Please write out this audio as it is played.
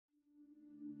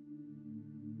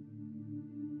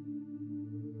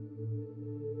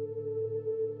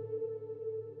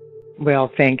Well,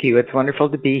 thank you. It's wonderful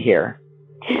to be here.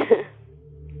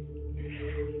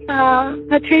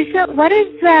 Patricia, what is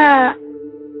the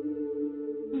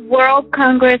World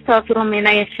Congress of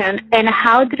Illumination and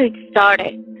how did it start?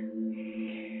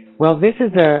 Well, this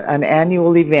is an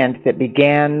annual event that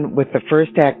began with the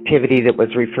first activity that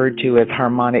was referred to as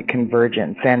Harmonic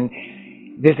Convergence. And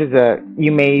this is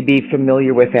you may be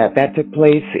familiar with that. That took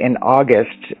place in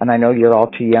August, and I know you're all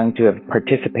too young to have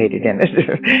participated in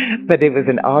it, but it was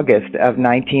in August of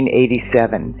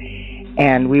 1987.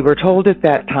 And we were told at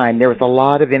that time there was a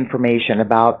lot of information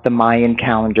about the Mayan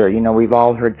calendar. You know, we've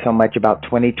all heard so much about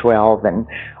 2012 and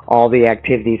all the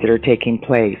activities that are taking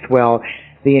place. Well,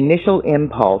 the initial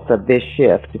impulse of this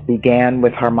shift began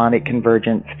with Harmonic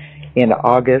Convergence in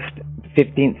August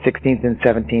 15th, 16th, and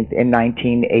 17th in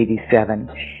 1987.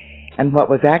 And what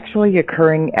was actually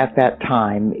occurring at that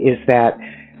time is that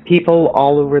people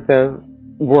all over the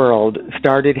world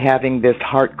started having this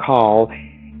heart call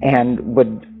and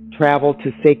would travel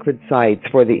to sacred sites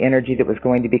for the energy that was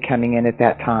going to be coming in at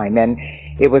that time. And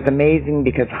it was amazing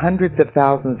because hundreds of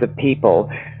thousands of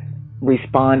people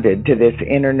responded to this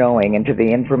inner knowing and to the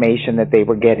information that they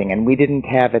were getting. And we didn't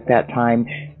have at that time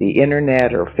the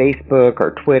internet or Facebook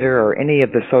or Twitter or any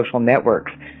of the social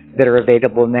networks that are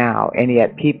available now. And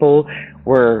yet people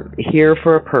were here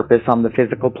for a purpose on the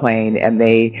physical plane, and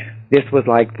this was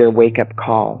like their wake-up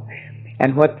call.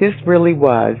 And what this really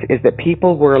was is that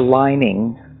people were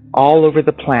aligning all over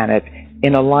the planet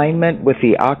in alignment with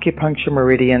the acupuncture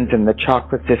meridians and the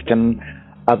chakra system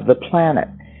of the planet.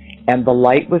 And the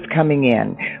light was coming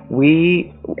in.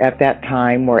 We, at that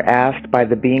time, were asked by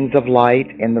the beings of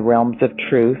light in the realms of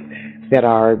truth that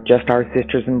are just our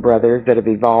sisters and brothers that have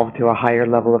evolved to a higher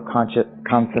level of consciousness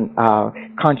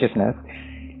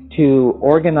to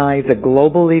organize a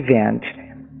global event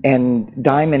in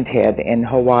Diamond Head in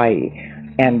Hawaii.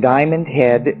 And Diamond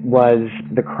Head was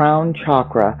the crown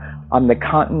chakra on the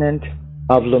continent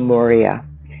of Lemuria,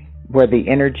 where the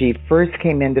energy first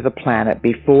came into the planet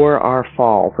before our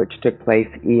fall, which took place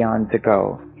eons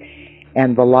ago.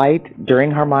 And the light,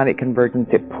 during Harmonic Convergence,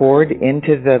 it poured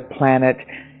into the planet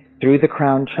through the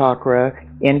crown chakra,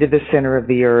 into the center of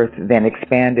the earth, then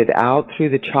expanded out through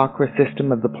the chakra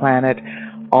system of the planet,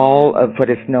 all of what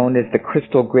is known as the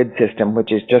crystal grid system,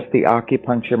 which is just the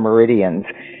acupuncture meridians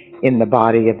in the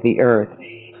body of the earth.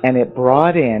 And it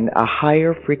brought in a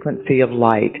higher frequency of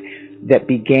light that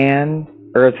began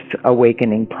Earth's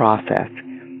awakening process.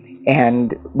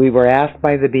 And we were asked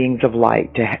by the beings of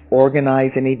light to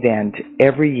organize an event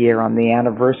every year on the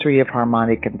anniversary of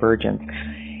Harmonic Convergence.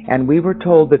 And we were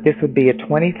told that this would be a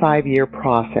 25-year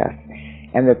process,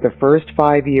 and that the first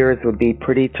 5 years would be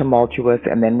pretty tumultuous,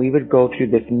 and then we would go through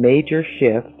this major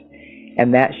shift,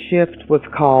 and that shift was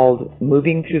called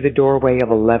Moving Through the Doorway of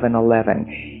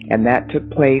 1111, and that took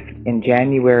place in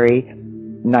January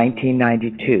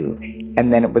 1992.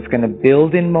 And then it was going to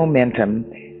build in momentum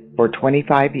for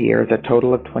 25 years, a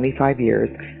total of 25 years,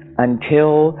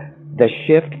 until the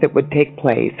shift that would take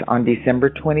place on December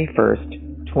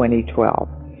 21st, 2012.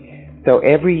 So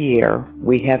every year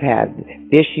we have had,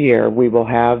 this year we will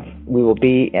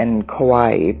be in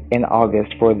Kauai in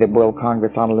August for the World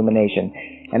Congress on Illumination.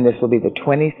 And this will be the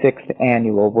 26th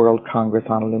annual World Congress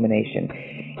on Illumination.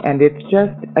 And it's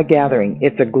just a gathering.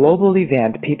 It's a global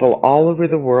event. People all over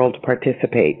the world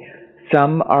participate.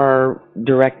 Some are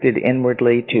directed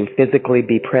inwardly to physically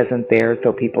be present there,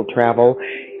 so people travel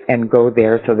and go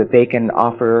there so that they can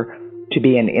offer to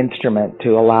be an instrument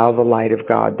to allow the light of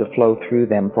God to flow through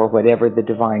them for whatever the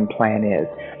divine plan is.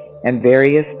 And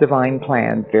various divine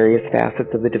plans, various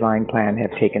facets of the divine plan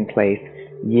have taken place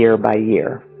year by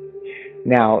year.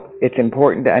 Now, it's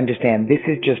important to understand this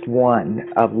is just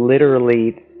one of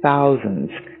literally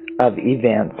thousands of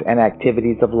events and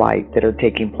activities of light that are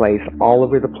taking place all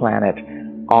over the planet,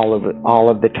 all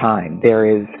of the time. There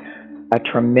is a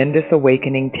tremendous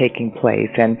awakening taking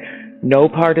place, and no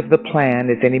part of the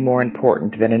plan is any more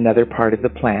important than another part of the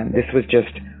plan. This was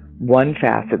just one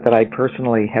facet that I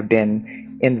personally have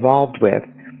been involved with,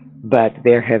 but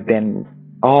there have been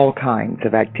all kinds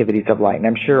of activities of light, and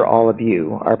I'm sure all of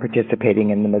you are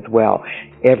participating in them as well.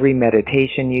 Every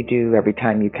meditation you do, every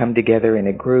time you come together in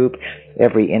a group,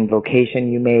 every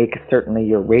invocation you make, certainly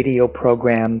your radio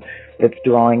program that's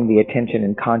drawing the attention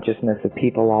and consciousness of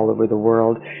people all over the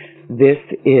world, this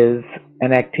is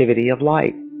an activity of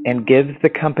light and gives the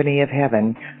company of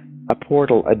heaven a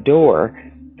portal, a door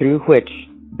through which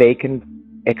they can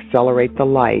accelerate the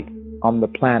light on the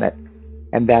planet.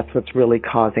 And that's what's really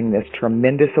causing this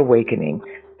tremendous awakening,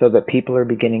 so that people are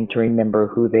beginning to remember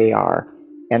who they are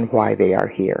and why they are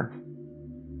here.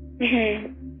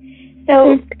 Mm-hmm.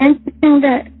 So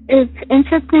it's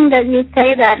interesting that you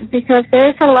say that, because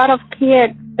there's a lot of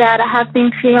kids that have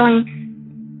been feeling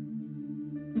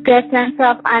the sense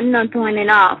of I'm not doing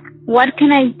enough. What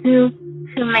can I do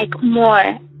to make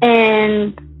more?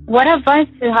 And what advice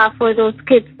do you have for those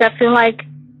kids that feel like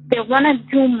they want to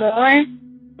do more,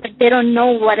 but they don't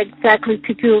know what exactly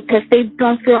to do because they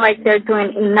don't feel like they're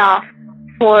doing enough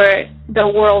for the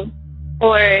world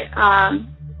or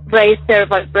raise their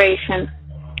vibration?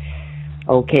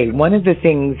 Okay, one of the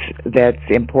things that's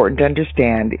important to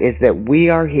understand is that we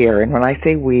are here, and when I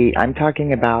say we, I'm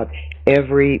talking about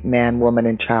every man, woman,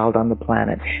 and child on the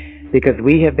planet, because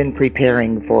we have been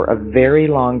preparing for a very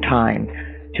long time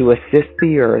to assist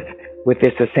the earth with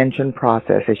this ascension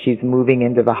process as she's moving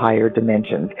into the higher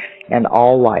dimensions, and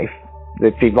all life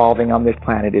that's evolving on this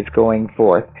planet is going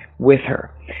forth with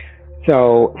her.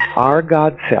 So our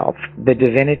God Self, the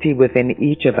divinity within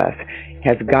each of us,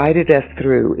 has guided us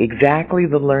through exactly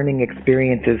the learning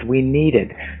experiences we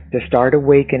needed to start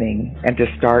awakening and to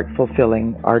start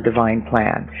fulfilling our divine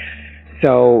plan.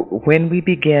 So when we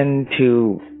begin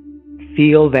to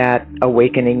feel that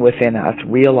awakening within us,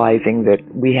 realizing that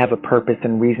we have a purpose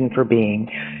and reason for being,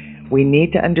 we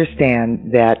need to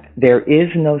understand that there is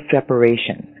no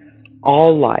separation.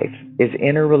 All life is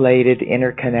interrelated,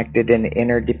 interconnected, and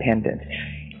interdependent.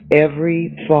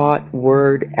 Every thought,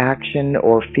 word, action,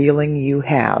 or feeling you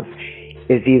have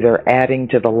is either adding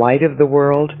to the light of the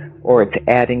world or it's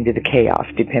adding to the chaos,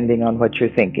 depending on what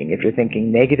you're thinking. If you're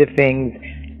thinking negative things,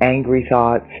 angry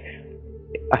thoughts,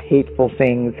 hateful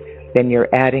things, then you're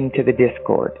adding to the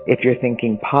discord. If you're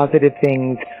thinking positive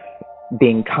things,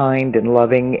 being kind and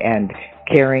loving and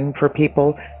caring for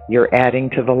people, you're adding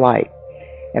to the light.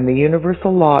 And the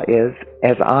universal law is,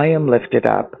 as I am lifted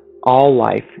up, all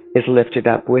life is lifted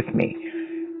up with me.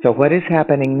 So what is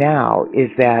happening now is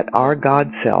that our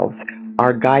God selves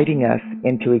are guiding us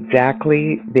into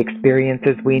exactly the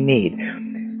experiences we need.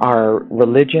 Our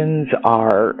religions,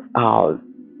 our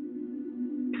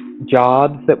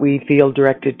jobs that we feel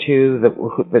directed to,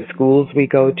 the schools we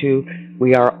go to,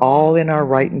 we are all in our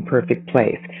right and perfect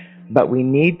place. But we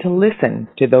need to listen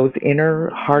to those inner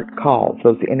heart calls,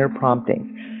 those inner promptings.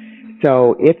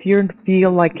 So if you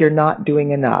feel like you're not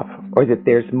doing enough, or that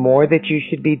there's more that you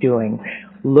should be doing,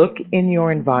 look in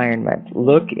your environment,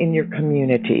 look in your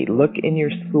community, look in your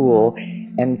school,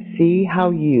 and see how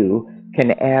you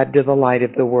can add to the light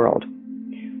of the world.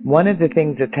 One of the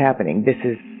things that's happening, this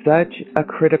is such a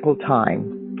critical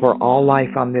time for all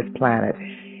life on this planet,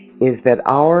 is that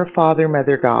our Father,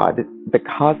 Mother, God, the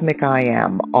cosmic I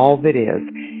Am, all that is,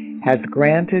 has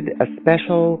granted a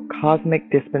special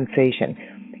cosmic dispensation.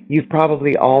 You've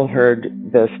probably all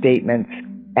heard the statements,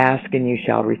 ask and you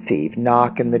shall receive,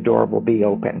 knock and the door will be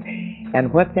open.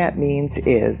 And what that means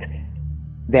is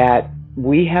that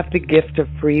we have the gift of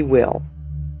free will,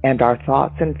 and our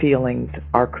thoughts and feelings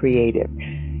are creative.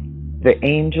 The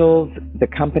angels, the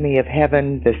company of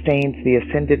heaven, the saints, the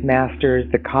ascended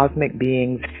masters, the cosmic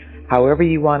beings, however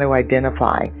you want to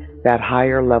identify that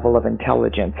higher level of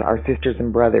intelligence, our sisters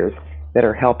and brothers that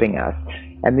are helping us.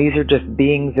 And these are just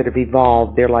beings that have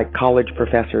evolved. They're like college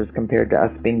professors compared to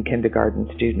us being kindergarten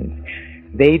students.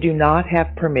 They do not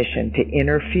have permission to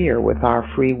interfere with our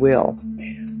free will.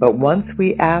 But once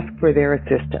we ask for their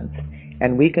assistance,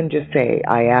 and we can just say,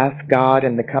 I ask God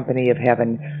and the company of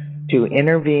heaven to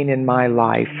intervene in my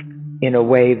life in a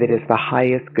way that is the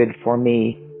highest good for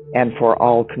me and for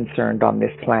all concerned on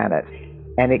this planet.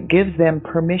 And it gives them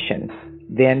permission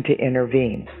then to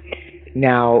intervene.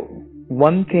 Now,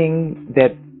 one thing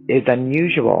that is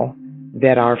unusual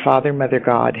that our Father, Mother,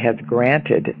 God has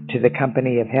granted to the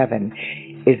company of heaven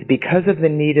is because of the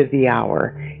need of the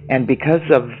hour and because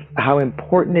of how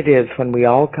important it is when we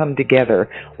all come together,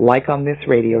 like on this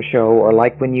radio show or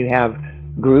like when you have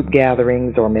group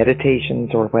gatherings or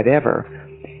meditations or whatever.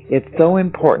 It's so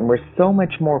important. We're so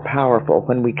much more powerful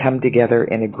when we come together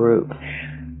in a group.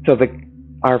 So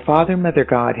our Father, Mother,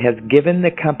 God has given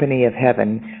the company of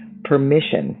heaven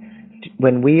permission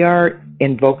when we are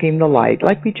invoking the light,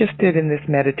 like we just did in this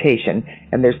meditation,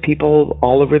 and there's people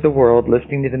all over the world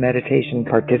listening to the meditation,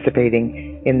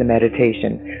 participating in the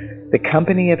meditation, the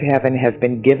company of heaven has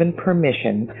been given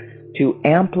permission to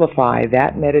amplify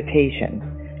that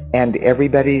meditation, and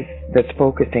everybody that's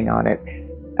focusing on it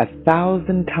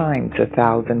 1,000 times,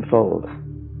 1,000-fold.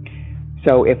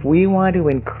 So if we want to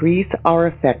increase our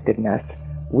effectiveness,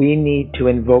 we need to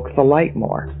invoke the light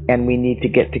more, and we need to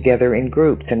get together in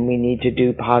groups, and we need to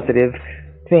do positive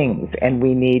things, and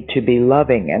we need to be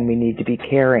loving, and we need to be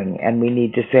caring, and we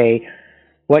need to say,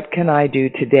 what can I do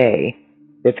today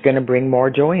It's going to bring more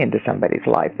joy into somebody's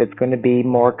life. It's going to be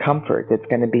more comfort. It's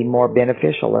going to be more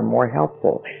beneficial or more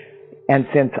helpful. And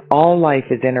since all life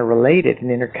is interrelated and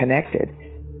interconnected,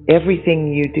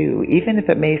 everything you do, even if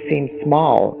it may seem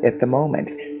small at the moment,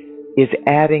 is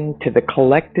adding to the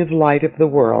collective light of the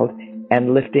world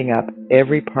and lifting up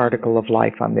every particle of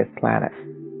life on this planet.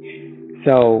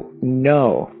 So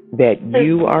know that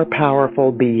you are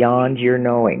powerful beyond your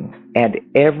knowing, and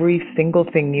every single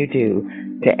thing you do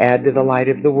to add to the light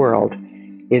of the world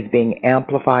is being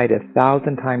amplified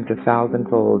 1,000 times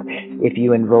 1,000-fold if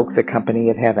you invoke the company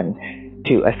of heaven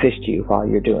to assist you while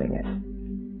you're doing it.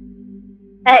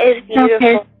 That is beautiful.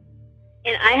 Okay.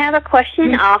 And I have a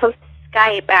question off of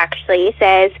Skype, actually. It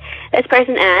says, this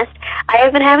person asked, I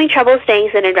have been having trouble staying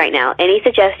centered right now. Any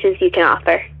suggestions you can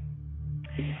offer?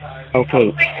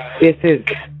 Okay, this is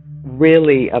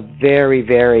really a very,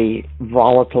 very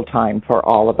volatile time for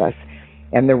all of us.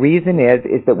 And the reason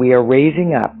is that we are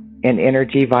raising up in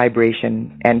energy,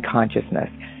 vibration, and consciousness.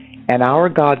 And our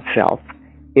God self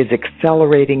is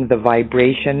accelerating the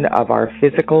vibration of our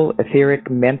physical, etheric,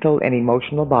 mental, and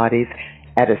emotional bodies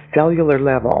at a cellular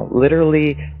level,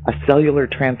 literally a cellular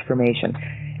transformation,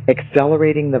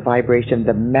 accelerating the vibration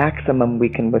the maximum we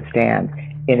can withstand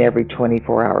in every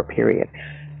 24-hour period.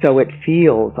 So it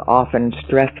feels often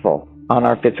stressful on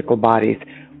our physical bodies,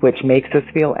 which makes us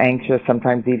feel anxious,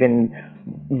 sometimes even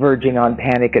verging on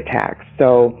panic attacks.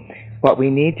 So what we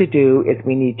need to do is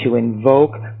we need to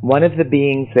invoke one of the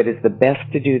beings that is the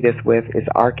best to do this with is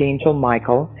Archangel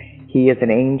Michael. He is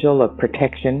an angel of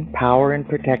protection, power and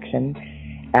protection.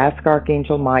 Ask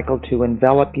Archangel Michael to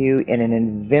envelop you in an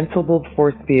invincible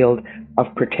force field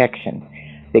of protection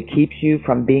that keeps you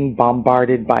from being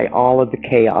bombarded by all of the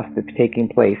chaos that's taking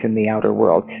place in the outer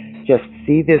world. Just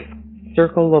see this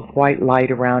circle of white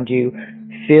light around you,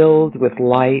 filled with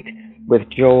light, with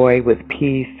joy, with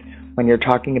peace. When you're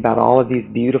talking about all of these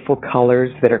beautiful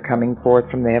colors that are coming forth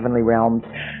from the heavenly realms,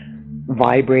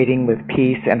 vibrating with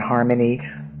peace and harmony,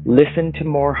 listen to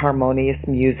more harmonious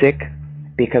music,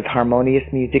 because harmonious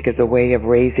music is a way of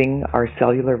raising our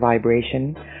cellular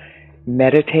vibration.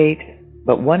 Meditate,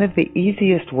 but one of the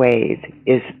easiest ways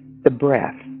is the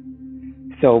breath.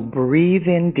 So breathe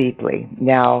in deeply.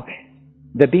 Now,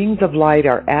 the beings of light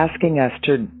are asking us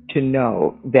to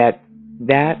know that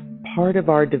that part of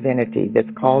our divinity that's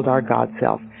called our God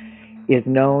self is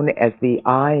known as the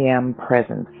I Am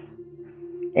presence.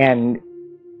 And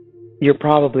you're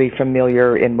probably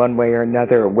familiar in one way or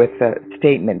another with the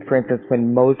statement. For instance,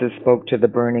 when Moses spoke to the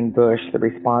burning bush, the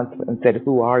response and said,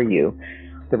 "Who are you?"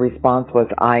 The response was,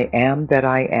 "I am that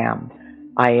I am.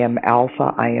 I am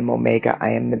Alpha, I am Omega, I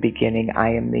am the beginning, I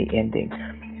am the ending."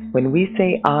 When we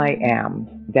say I am,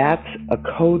 that's a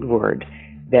code word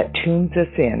that tunes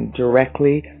us in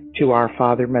directly to our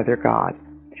Father, Mother, God.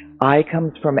 I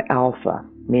comes from Alpha,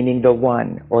 meaning the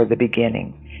one or the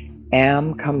beginning.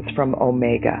 Am comes from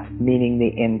Omega, meaning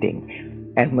the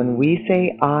ending. And when we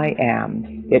say I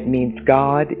am, it means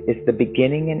God is the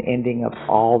beginning and ending of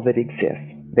all that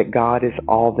exists, that God is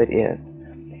all that is.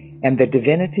 And the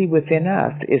divinity within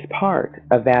us is part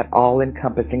of that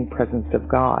all-encompassing presence of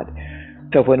God.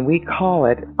 So when we call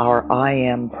it our I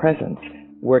am presence,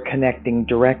 we're connecting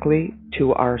directly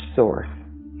to our source.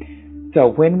 So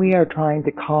when we are trying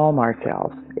to calm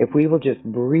ourselves, if we will just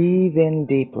breathe in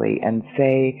deeply and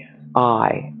say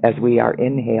I as we are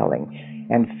inhaling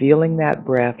and feeling that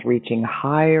breath reaching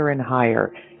higher and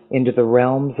higher into the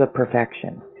realms of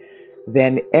perfection,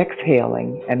 then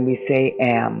exhaling and we say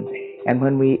am. And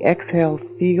when we exhale,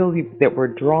 feel that we're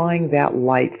drawing that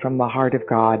light from the heart of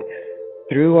God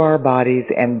through our bodies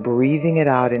and breathing it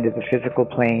out into the physical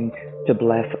plane to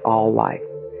bless all life.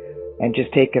 And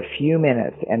just take a few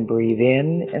minutes and breathe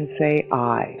in and say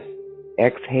I.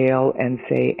 Exhale and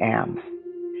say am.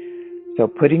 So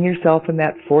putting yourself in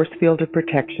that force field of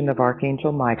protection of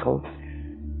Archangel Michael,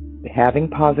 having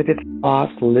positive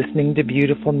thoughts, listening to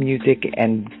beautiful music,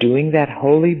 and doing that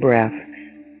holy breath,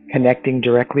 connecting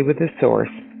directly with the source,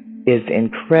 is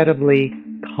incredibly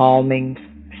calming,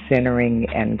 centering,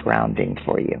 and grounding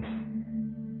for you.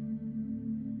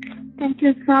 Thank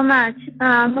you so much.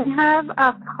 We have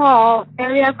a call,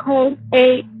 area code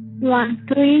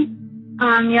 813.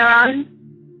 You're on.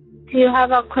 Do you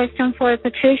have a question for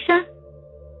Patricia?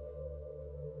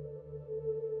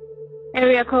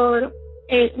 Area code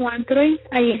 813.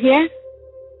 Are you here?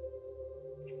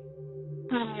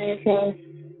 It says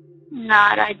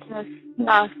not. I just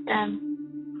lost them.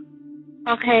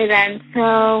 Okay then.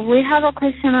 So we have a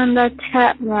question on the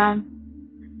chat room.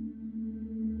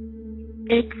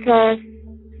 It says,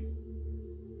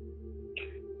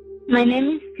 my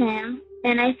name is Sam.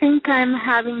 and I think I'm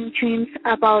having dreams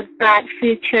about bad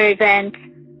future events.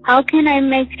 How can I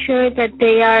make sure that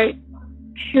they are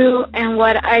true and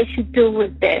what I should do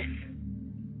with this?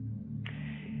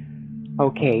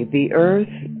 Okay, the Earth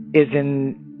is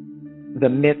in the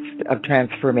midst of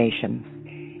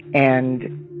transformation,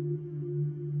 and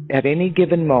at any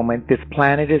given moment, this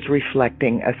planet is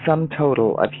reflecting a sum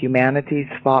total of humanity's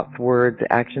thoughts, words,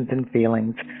 actions, and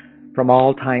feelings from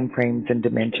all time frames and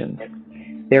dimensions.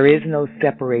 There is no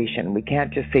separation. We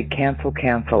can't just say cancel,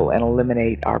 cancel, and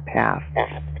eliminate our past.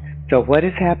 So what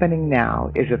is happening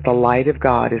now is that the light of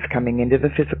God is coming into the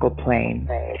physical plane,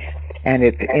 and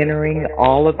it's entering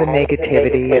all of the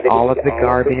negativity, all of the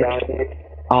garbage,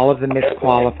 all of the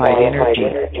misqualified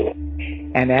energy.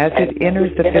 And as it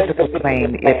enters the physical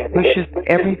plane, it pushes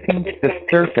everything to the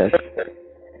surface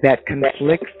that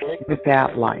conflicts with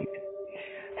that light.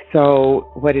 So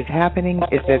what is happening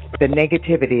is that the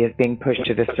negativity is being pushed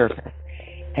to the surface.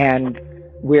 And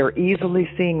we're easily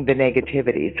seeing the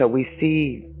negativity. So we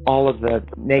see all of the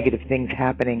negative things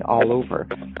happening all over.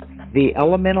 The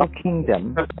elemental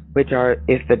kingdom, which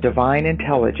is the divine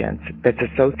intelligence that's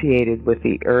associated with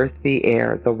the earth, the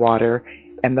air, the water,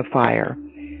 and the fire.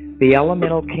 The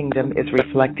elemental kingdom is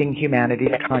reflecting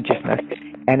humanity's consciousness,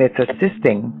 and it's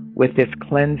assisting with this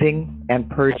cleansing and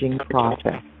purging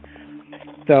process.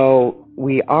 So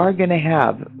we are going to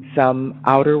have some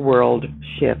outer world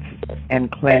shifts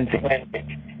and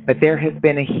cleansing, but there has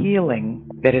been a healing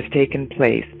that has taken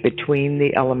place between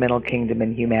the elemental kingdom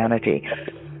and humanity.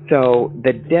 So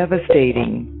the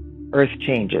devastating earth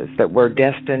changes that were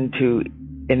destined to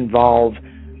involve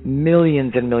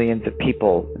millions and millions of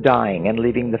people dying and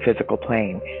leaving the physical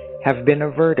plane have been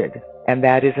averted, and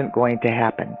that isn't going to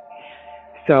happen.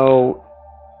 So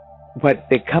what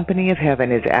the Company of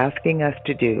Heaven is asking us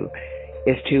to do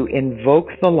is to invoke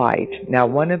the light. Now,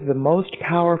 one of the most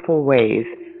powerful ways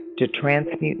to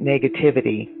transmute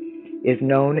negativity is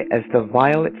known as the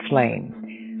violet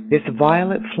flame. This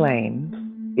violet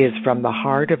flame is from the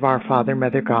heart of our Father,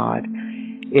 Mother, God.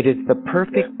 It is the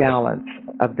perfect balance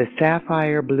of the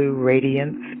sapphire blue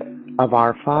radiance of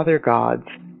our Father God's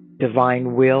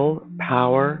divine will,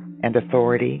 power, and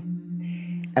authority,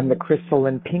 and the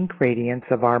crystalline pink radiance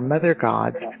of our Mother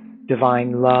God's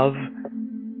divine love,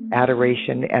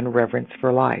 adoration, and reverence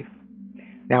for life.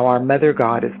 Now, our Mother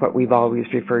God is what we've always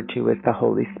referred to as the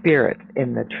Holy Spirit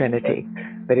in the Trinity,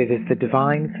 but it is the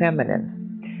divine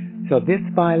feminine. So this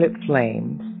violet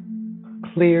flame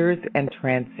clears and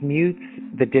transmutes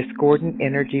the discordant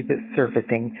energy that's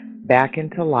surfacing back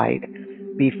into light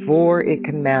before it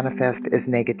can manifest as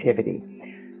negativity.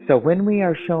 So when we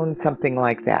are shown something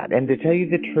like that, and to tell you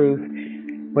the truth,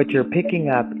 what you're picking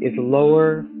up is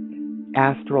lower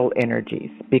astral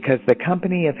energies, because the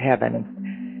Company of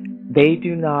Heaven, they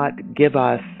do not give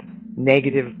us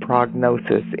negative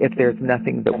prognosis if there's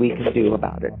nothing that we can do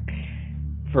about it.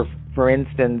 For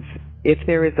instance, if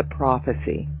there is a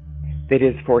prophecy that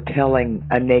is foretelling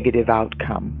a negative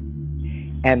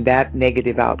outcome, and that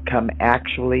negative outcome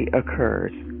actually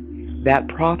occurs, that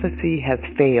prophecy has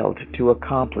failed to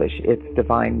accomplish its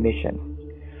divine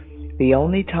mission. The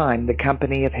only time the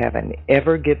Company of Heaven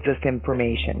ever gives us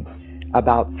information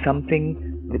about something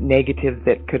negative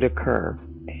that could occur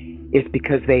is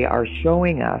because they are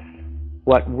showing us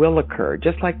what will occur,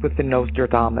 just like with the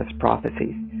Nostradamus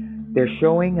prophecies. They're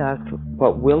showing us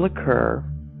what will occur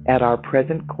at our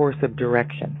present course of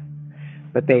direction.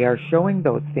 But they are showing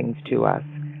those things to us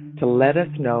to let us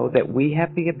know that we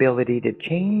have the ability to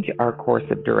change our course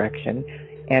of direction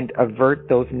and avert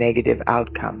those negative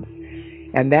outcomes.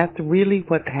 And that's really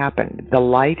what's happened. The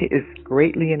light is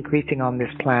greatly increasing on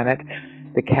this planet.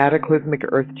 The cataclysmic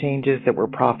earth changes that were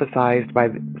prophesied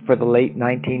for the late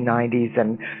 1990s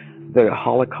and the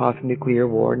Holocaust nuclear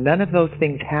war, none of those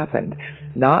things happened,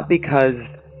 not because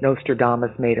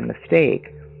Nostradamus made a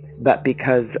mistake, but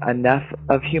because enough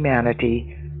of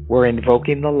humanity were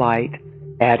invoking the light,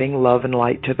 adding love and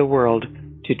light to the world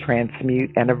to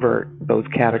transmute and avert those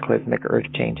cataclysmic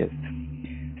earth changes.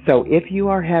 So if you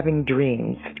are having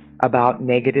dreams about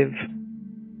negative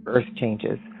earth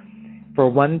changes, for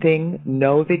one thing,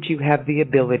 know that you have the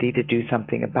ability to do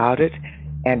something about it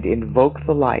and invoke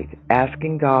the light,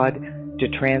 asking God to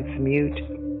transmute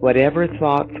whatever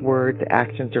thoughts, words,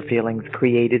 actions, or feelings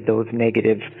created those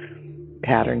negative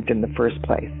patterns in the first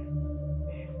place.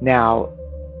 Now,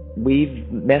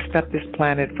 we've messed up this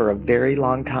planet for a very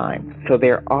long time, so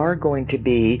there are going to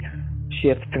be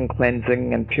shifts and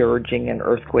cleansing and purging and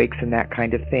earthquakes and that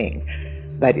kind of thing,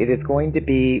 but it is going to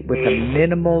be with a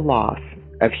minimal loss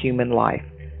of human life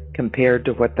compared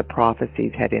to what the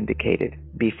prophecies had indicated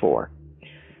before.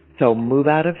 So move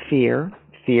out of fear.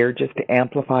 Fear just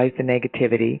amplifies the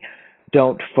negativity.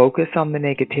 Don't focus on the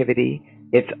negativity.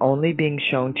 It's only being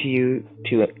shown to you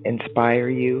to inspire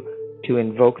you, to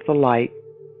invoke the light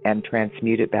and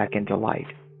transmute it back into light.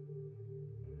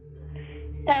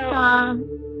 So, I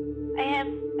have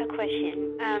a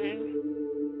question.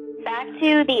 Back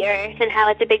to the earth and how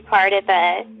it's a big part of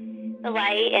the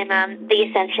light and the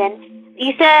ascension.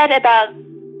 You said about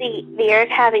the earth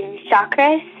having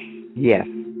chakras? Yes.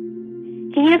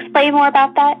 Can you explain more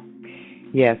about that?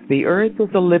 Yes, the earth is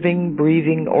a living,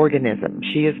 breathing organism.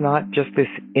 She is not just this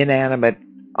inanimate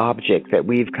object that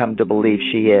we've come to believe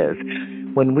she is.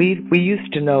 When we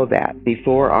used to know that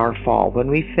before our fall, when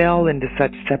we fell into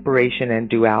such separation and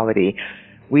duality,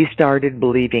 we started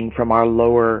believing from our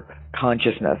lower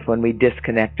consciousness, when we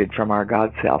disconnected from our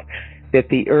God self, that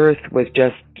the earth was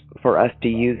just for us to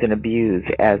use and abuse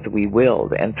as we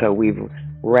willed. And so we've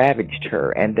ravaged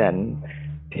her and done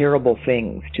terrible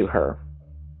things to her.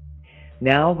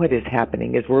 Now what is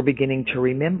happening is we're beginning to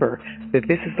remember that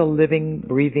this is a living,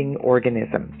 breathing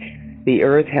organism. The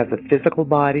earth has a physical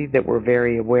body that we're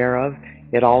very aware of.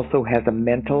 It also has a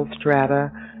mental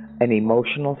strata, an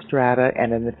emotional strata,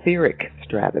 and an etheric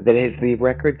strata that has the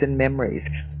records and memories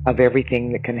of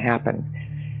everything that can happen.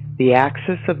 The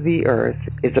axis of the earth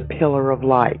is a pillar of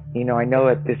light. You know, I know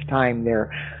at this time there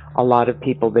are a lot of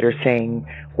people that are saying,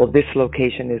 well, this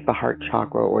location is the heart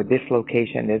chakra, or this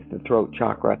location is the throat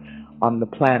chakra on the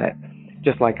planet.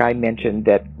 Just like I mentioned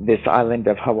that this island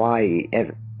of Hawaii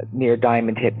near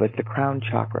Diamond Head was the crown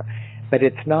chakra. But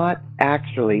it's not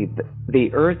actually,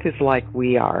 the earth is like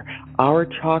we are. Our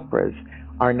chakras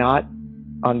are not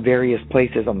on various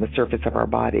places on the surface of our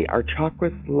body. Our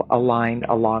chakras align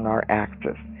along our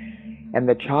axis. And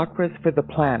the chakras for the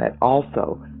planet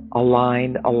also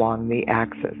align along the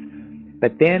axis.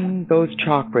 But then those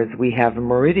chakras, we have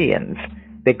meridians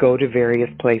that go to various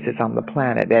places on the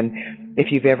planet. And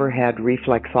if you've ever had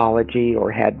reflexology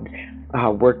or had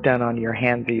work done on your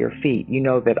hands or your feet, you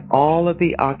know that all of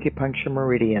the acupuncture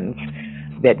meridians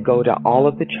that go to all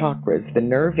of the chakras, the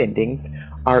nerve endings,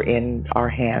 are in our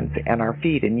hands and our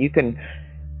feet. And you can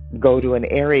go to an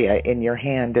area in your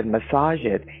hand and massage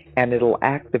it, and it'll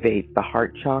activate the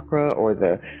heart chakra or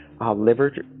the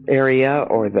liver area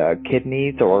or the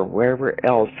kidneys or wherever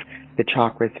else the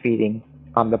chakra is feeding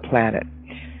on the planet.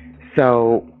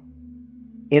 So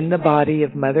in the body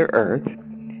of Mother Earth,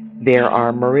 there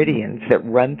are meridians that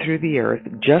run through the earth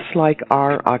just like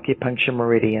our acupuncture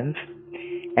meridians,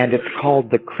 and it's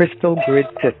called the crystal grid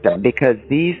system because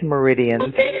these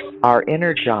meridians are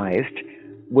energized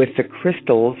with the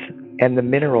crystals and the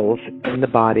minerals in the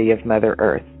body of Mother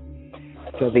Earth.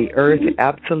 So the earth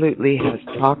absolutely has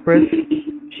chakras,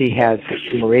 she has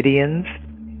meridians,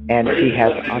 and she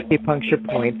has acupuncture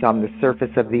points on the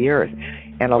surface of the earth.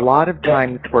 And a lot of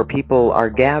times where people are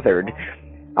gathered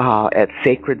at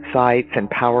sacred sites and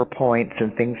power points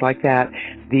and things like that,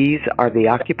 these are the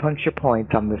acupuncture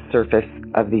points on the surface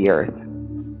of the earth.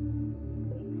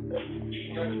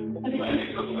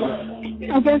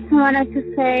 I just wanted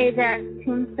to say that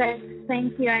Tim says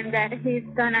thank you and that he's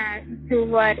gonna do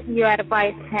what you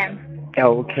advised him.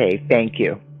 Okay, thank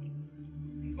you.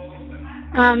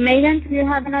 Megan, do you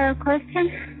have another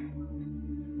question?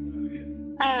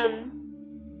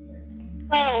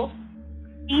 Well,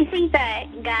 do you think that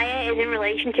Gaia is in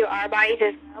relation to our bodies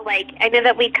as well? Like, I know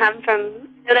that we come from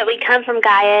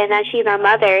Gaia and that she's our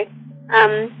mother.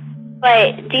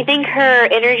 But do you think her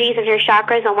energies and her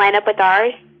chakras will line up with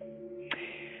ours?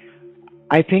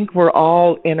 I think we're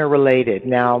all interrelated.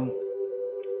 Now,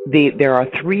 there are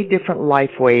 3 different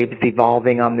life waves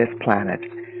evolving on this planet.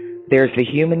 There's the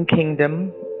human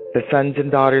kingdom, the sons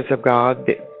and daughters of God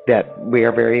that we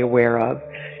are very aware of.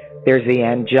 There's the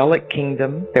angelic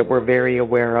kingdom that we're very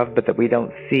aware of, but that we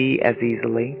don't see as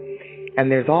easily. And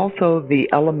there's also the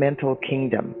elemental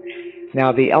kingdom.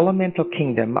 Now, the elemental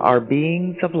kingdom are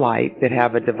beings of light that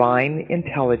have a divine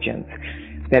intelligence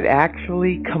that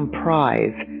actually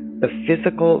comprise the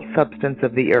physical substance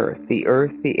of the earth, the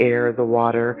air, the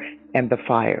water, and the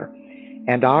fire.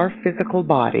 And our physical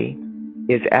body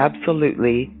is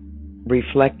absolutely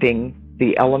reflecting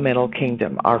the elemental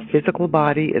kingdom. Our physical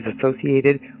body is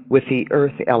associated with the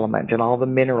earth element and all the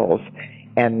minerals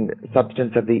and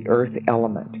substance of the earth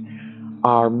element.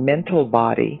 Our mental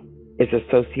body is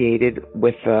associated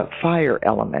with the fire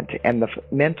element, and the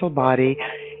mental body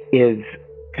is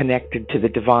connected to the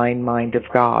divine mind of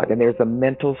God, and there's a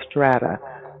mental strata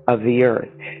of the earth.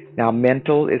 Now,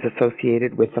 mental is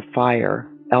associated with the fire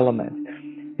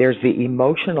element. There's the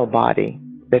emotional body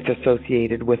that's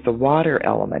associated with the water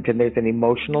element, and there's an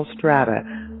emotional strata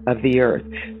of the earth.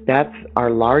 That's our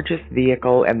largest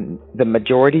vehicle, and the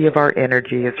majority of our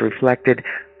energy is reflected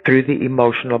through the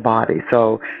emotional body.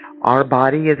 So our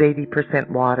body is 80%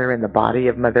 water, and the body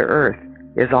of Mother Earth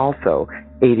is also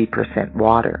 80%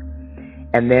 water.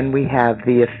 And then we have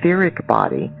the etheric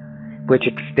body, which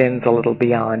extends a little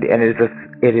beyond, and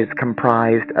it is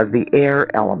comprised of the air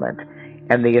element.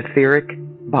 And the etheric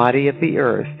body of the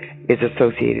earth is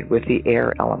associated with the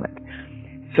air element.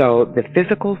 So the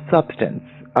physical substance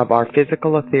of our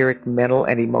physical, etheric, mental,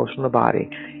 and emotional body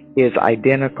is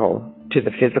identical to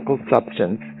the physical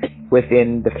substance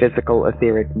within the physical,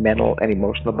 etheric, mental, and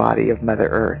emotional body of Mother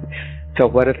Earth. So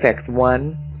what affects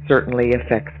one certainly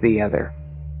affects the other.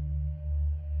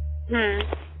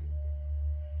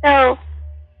 So,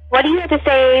 what do you have to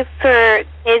say for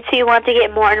kids who want to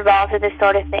get more involved in this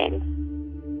sort of thing?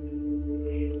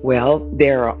 Well,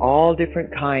 there are all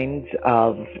different kinds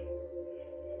of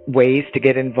ways to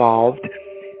get involved.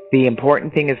 The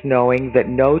important thing is knowing that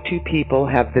no two people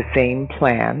have the same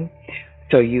plan.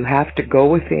 So you have to go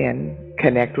within,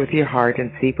 connect with your heart,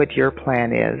 and see what your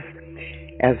plan is.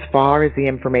 As far as the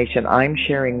information I'm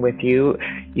sharing with you,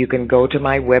 you can go to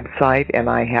my website, and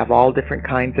I have all different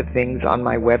kinds of things on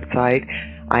my website.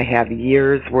 I have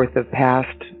years worth of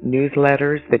past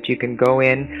newsletters that you can go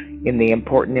in the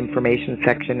important information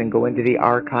section and go into the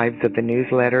archives of the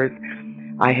newsletters.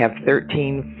 I have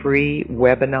 13 free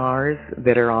webinars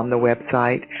that are on the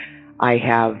website.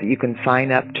 You can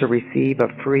sign up to receive a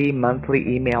free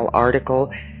monthly email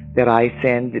article that I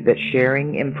send that's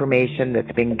sharing information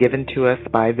that's been given to us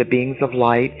by the beings of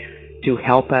light to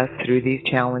help us through these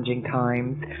challenging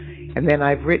times. And then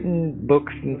I've written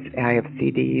books, and I have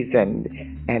CDs and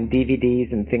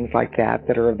DVDs and things like that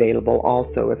that are available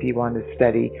also if you want to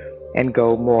study and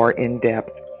go more in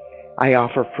depth. I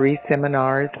offer free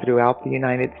seminars throughout the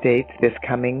United States. This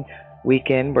coming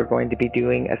weekend, we're going to be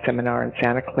doing a seminar in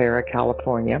Santa Clara,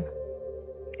 California.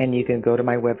 And you can go to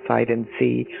my website and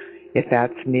see if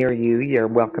that's near you. You're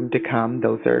welcome to come.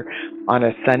 Those are on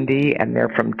a Sunday, and they're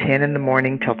from 10 in the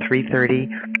morning till 3:30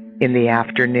 in the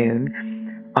afternoon.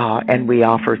 And we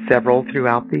offer several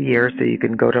throughout the year, so you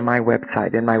can go to my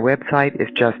website. And my website is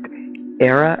just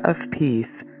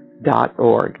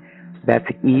eraofpeace.org.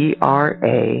 That's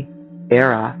E-R-A,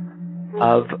 era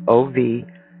of O-V,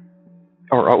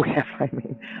 or O-F,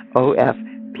 O-F,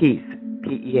 peace,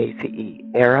 P-E-A-C-E,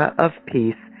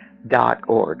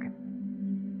 eraofpeace.org.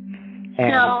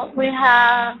 So we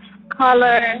have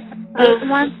caller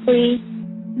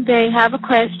 813. They have a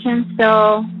question.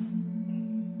 So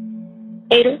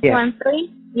 813,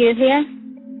 you here?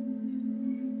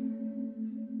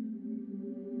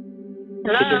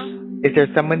 Hello? Is there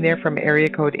someone there from area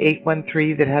code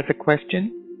 813 that has a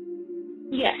question?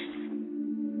 Yes.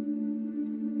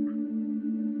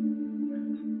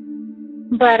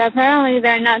 But apparently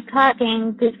they're not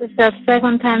talking. This is the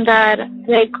second time that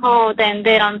they called and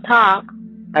they don't talk.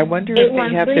 I wonder if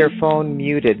they have their phone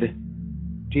muted.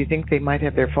 Do you think they might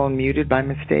have their phone muted by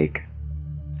mistake?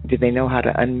 Do they know how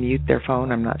to unmute their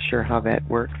phone? I'm not sure how that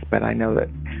works, but I know that.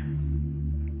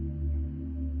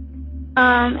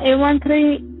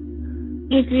 813,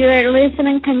 if you're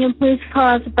listening, can you please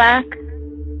call us back?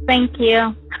 Thank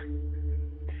you.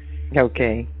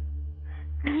 Okay.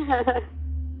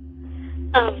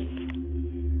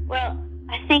 Well,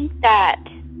 I think that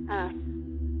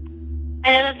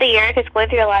I know that the Earth is going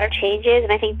through a lot of changes,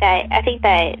 and I think that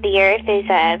the Earth is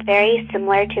very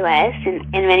similar to us in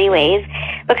many ways,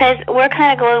 because we're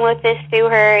kind of going with this through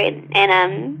her,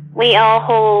 and we all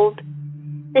hold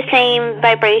the same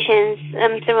vibrations,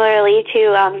 similarly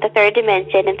to the third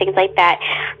dimension and things like that.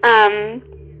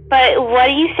 But what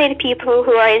do you say to people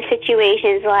who are in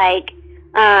situations like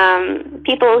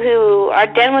people who are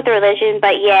done with the religion,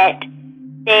 but yet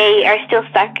they are still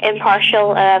stuck and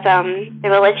partial of the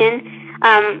religion?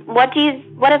 What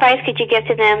advice could you give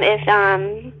to them if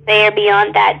they are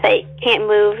beyond that, but can't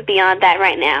move beyond that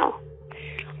right now?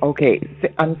 Okay,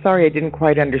 I'm sorry, I didn't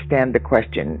quite understand the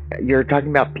question. You're talking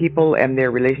about people and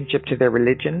their relationship to their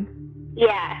religion?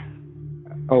 Yeah.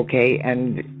 Okay,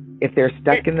 and if they're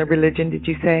stuck in the religion, did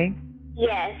you say?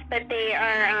 Yes, but they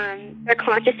are their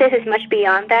consciousness is much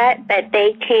beyond that, but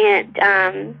they can't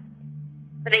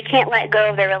let go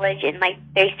of their religion. Like,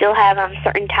 they still have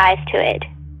certain ties to it.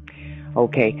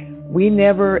 Okay, we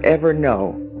never ever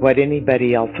know what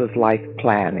anybody else's life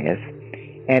plan is,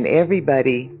 and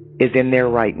everybody is in their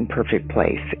right and perfect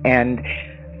place. And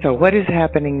so what is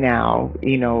happening now,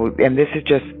 and this is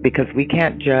just because we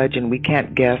can't judge and we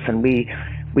can't guess, and we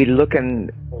look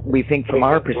and we think from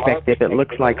our perspective it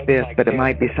looks like this, but it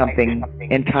might be something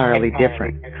entirely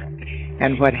different.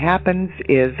 And what happens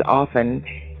is often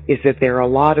is that there are a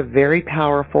lot of very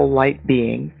powerful light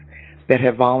beings that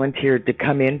have volunteered to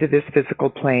come into this physical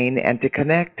plane and to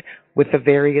connect with the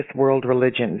various world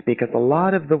religions, because a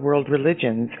lot of the world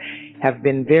religions have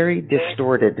been very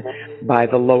distorted by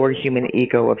the lower human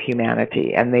ego of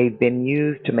humanity, and they've been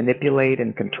used to manipulate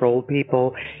and control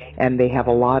people, and they have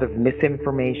a lot of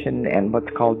misinformation and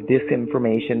what's called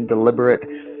disinformation, deliberate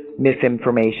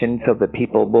misinformation, so that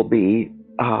people will be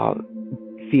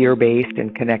fear-based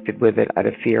and connected with it at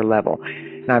a fear level.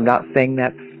 Now, I'm not saying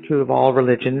that's true of all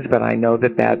religions, but I know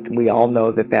that we all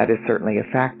know that is certainly a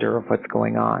factor of what's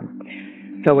going on.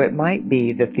 So it might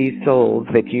be that these souls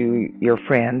that your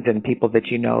friends and people that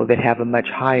you know that have a much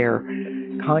higher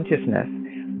consciousness,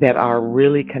 that are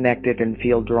really connected and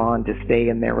feel drawn to stay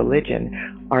in their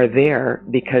religion, are there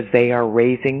because they are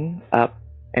raising up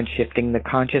and shifting the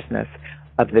consciousness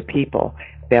of the people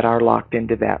that are locked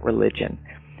into that religion.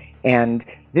 And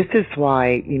this is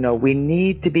why, we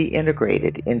need to be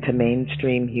integrated into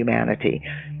mainstream humanity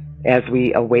as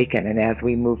we awaken and as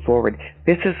we move forward.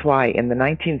 This is why in the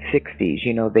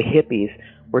 1960s, the hippies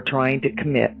were trying to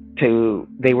commit to,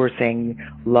 they were saying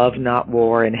love, not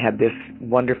war, and had this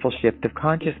wonderful shift of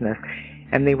consciousness.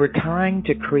 And they were trying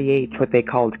to create what they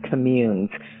called communes,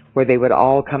 where they would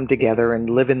all come together and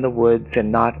live in the woods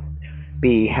and not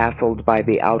be hassled by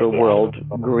the outer world,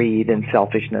 greed and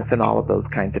selfishness and all of those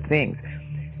kinds of things.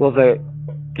 Well, the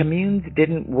communes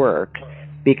didn't work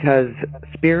because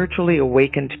spiritually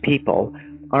awakened people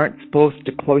aren't supposed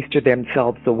to cloister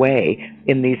themselves away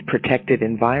in these protected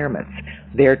environments.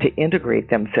 They're to integrate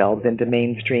themselves into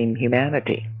mainstream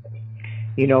humanity.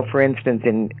 For instance,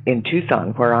 in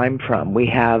Tucson, where I'm from, we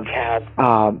have,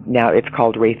 now it's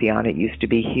called Raytheon, it used to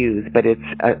be Hughes, but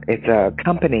it's a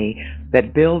company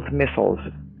that builds missiles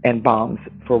and bombs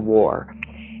for war.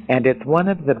 And it's one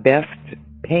of the best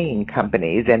paying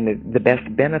companies and the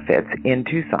best benefits in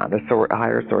Tucson, a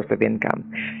higher source of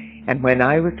income. And when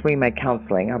I was doing my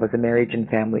counseling, I was a marriage and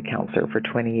family counselor for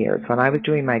 20 years. When I was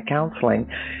doing my counseling,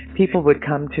 people would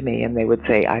come to me and they would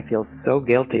say, I feel so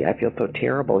guilty, I feel so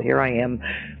terrible. Here I am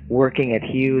working at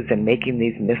Hughes and making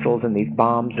these missiles and these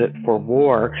bombs for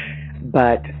war,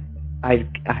 but I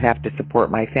have to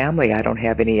support my family. I don't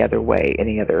have any other way,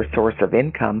 any other source of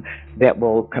income that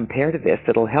will compare to this,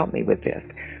 that'll help me with this.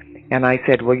 And I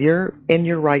said, well, you're in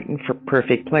your right and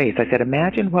perfect place. I said,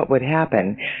 imagine what would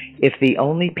happen if the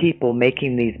only people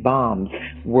making these bombs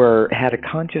had a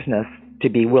consciousness to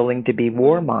be willing to be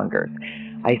warmongers.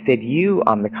 I said, you,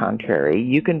 on the contrary,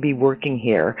 you can be working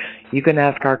here. You can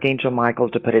ask Archangel Michael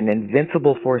to put an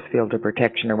invincible force field of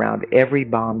protection around every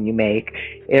bomb you make,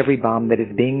 every bomb that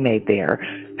is being made there,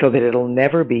 so that it'll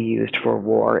never be used for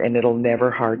war and it'll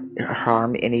never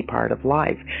harm any part of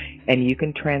life. And you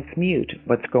can transmute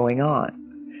what's going on.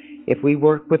 If we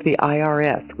work with the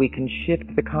IRS, we can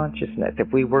shift the consciousness.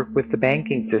 If we work with the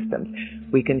banking systems,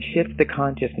 we can shift the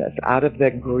consciousness out of the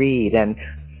greed and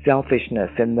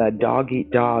selfishness and the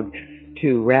dog-eat-dog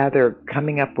to rather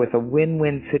coming up with a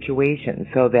win-win situation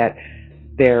so that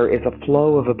there is a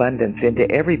flow of abundance into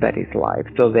everybody's life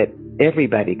so that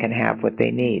everybody can have what they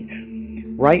need.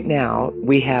 Right now,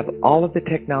 we have all of the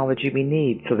technology we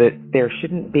need so that there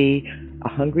shouldn't be a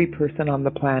hungry person on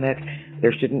the planet.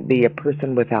 There shouldn't be a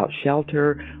person without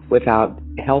shelter, without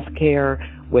health care,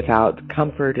 without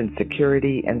comfort and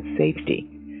security and safety.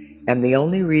 And the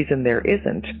only reason there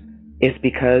isn't is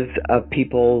because of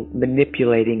people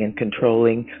manipulating and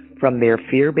controlling from their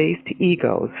fear-based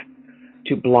egos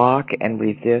to block and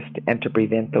resist and to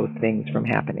prevent those things from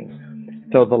happening.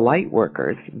 So the light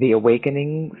workers, the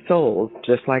awakening souls,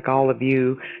 just like all of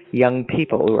you young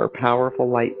people who are powerful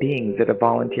light beings that have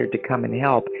volunteered to come and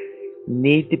help,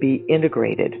 need to be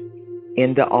integrated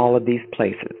into all of these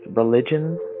places.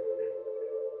 Religions,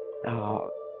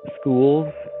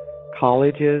 schools,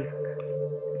 colleges,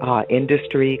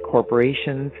 industry,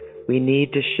 corporations. We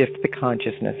need to shift the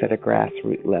consciousness at a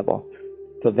grassroots level.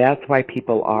 So that's why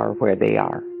people are where they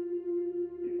are.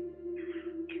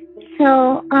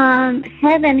 So,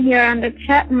 Heaven here on the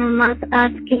chat room was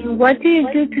asking, what do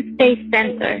you do to stay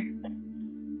centered?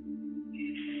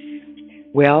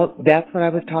 Well, that's what I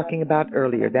was talking about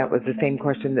earlier. That was the same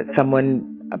question that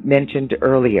someone mentioned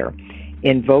earlier.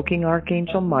 Invoking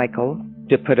Archangel Michael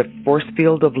to put a force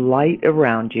field of light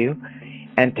around you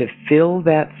and to fill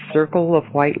that circle of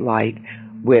white light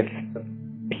with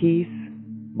peace,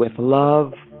 with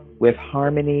love, with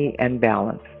harmony and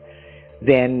balance.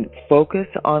 Then focus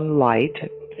on light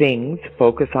things,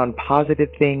 focus on positive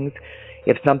things.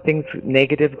 If something's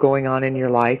negative going on in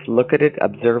your life, look at it,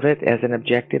 observe it as an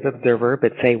objective observer,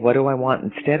 but say, what do I want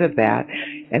instead of that?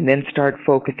 And then start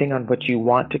focusing on what you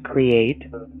want to create.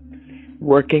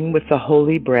 working with the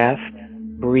holy breath,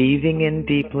 breathing in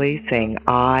deeply, saying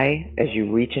I as you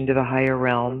reach into the higher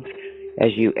realms.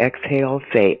 As you exhale,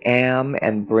 say am,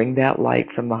 and bring that light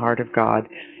from the heart of God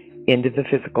into the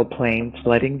physical plane,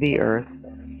 flooding the earth,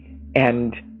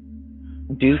 and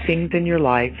do things in your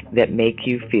life that make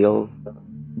you feel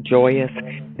joyous,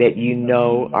 that you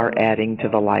know are adding to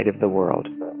the light of the world.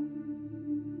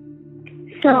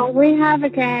 So we have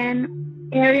again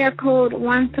area code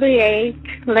 138.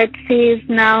 Let's see if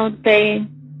now they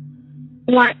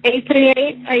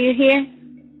 1838. Are you here?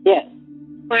 Yes.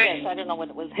 Yes, I don't know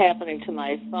what was happening to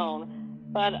my phone,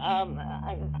 but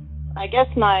I guess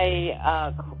I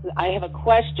have a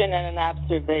question and an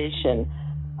observation.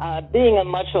 Being a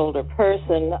much older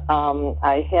person,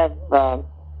 I have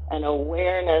an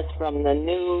awareness from the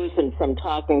news and from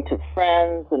talking to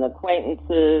friends and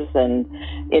acquaintances and,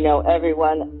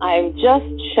 everyone. I'm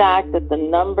just shocked at the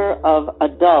number of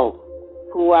adults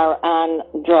who are on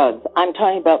drugs. I'm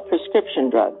talking about prescription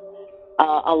drugs.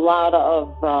 A lot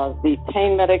of the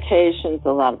pain medications,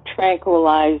 a lot of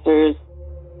tranquilizers,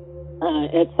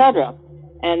 etc.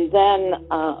 And then,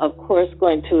 of course,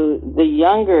 going to the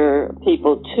younger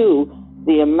people, too,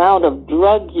 the amount of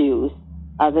drug use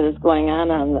that is going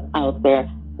on out there.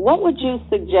 What would you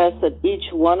suggest that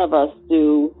each one of us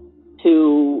do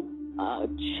to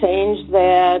change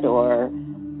that or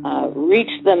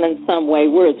reach them in some way?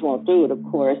 Words won't do it, of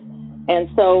course. And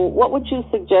so what would you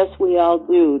suggest we all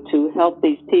do to help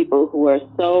these people who are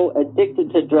so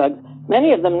addicted to drugs,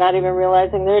 many of them not even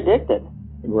realizing they're addicted?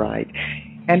 Right.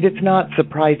 And it's not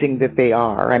surprising that they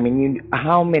are. I mean,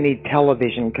 how many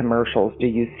television commercials do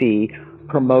you see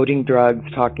promoting drugs,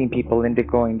 talking people into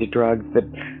going to drugs? The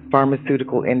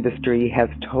pharmaceutical industry has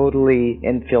totally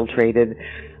infiltrated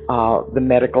the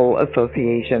medical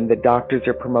association. The doctors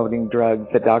are promoting drugs,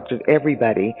 the doctors,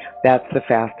 everybody. That's the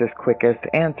fastest, quickest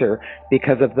answer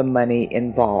because of the money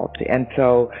involved. And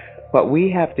so what we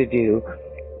have to do,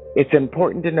 it's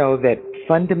important to know that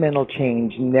fundamental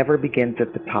change never begins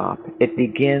at the top. It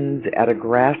begins at a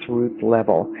grassroots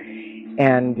level.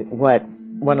 And what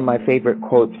one of my favorite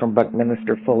quotes from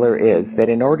Buckminster Fuller is that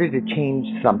in order to change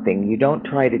something, you don't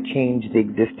try to change the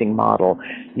existing model.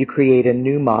 You create a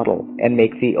new model and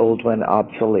make the old one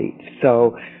obsolete.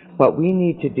 So what we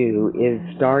need to do is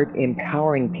start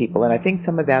empowering people. And I think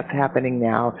some of that's happening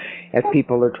now as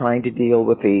people are trying to deal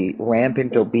with the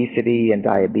rampant obesity and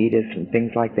diabetes and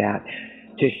things like that,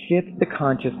 to shift the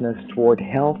consciousness toward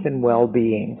health and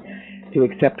well-being, to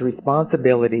accept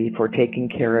responsibility for taking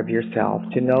care of yourself,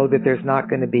 to know that there's not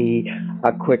going to be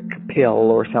a quick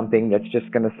pill or something that's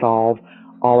just going to solve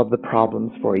all of the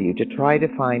problems for you, to try to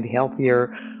find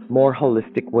healthier, more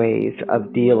holistic ways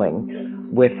of dealing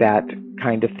with that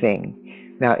kind of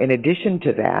thing. Now, in addition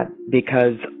to that,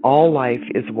 because all life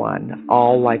is one,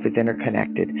 all life is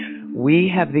interconnected, we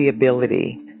have the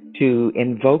ability to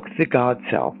invoke the God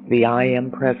Self, the I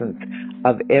Am presence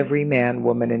of every man,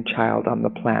 woman, and child on the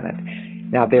planet.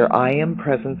 Now, their I Am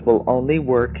presence will only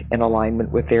work in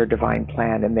alignment with their divine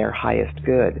plan and their highest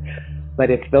good. But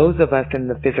if those of us in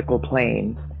the physical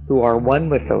plane who are one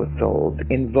with those souls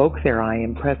invoke their I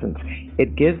Am presence,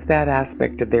 it gives that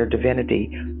aspect of their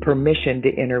divinity permission to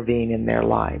intervene in their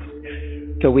lives.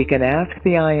 So we can ask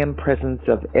the I Am presence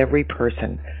of every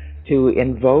person to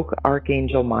invoke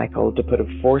Archangel Michael to put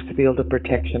a force field of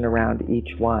protection around each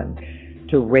one,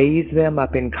 to raise them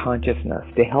up in consciousness,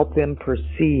 to help them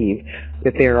perceive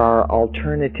that there are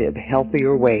alternative,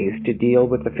 healthier ways to deal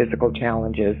with the physical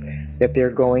challenges that they're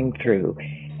going through,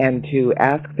 and to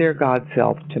ask their God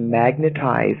Self to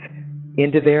magnetize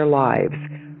into their lives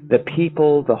the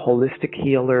people, the holistic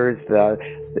healers, the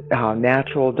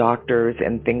natural doctors,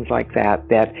 and things like that,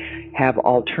 that have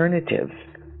alternatives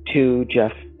to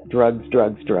just drugs,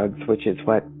 which is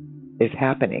what is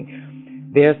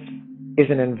happening. This is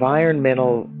an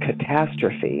environmental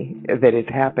catastrophe that is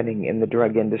happening in the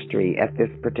drug industry at this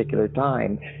particular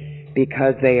time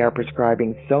because they are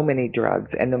prescribing so many drugs,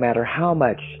 and no matter how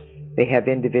much they have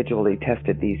individually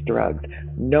tested these drugs,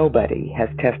 nobody has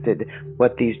tested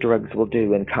what these drugs will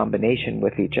do in combination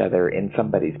with each other in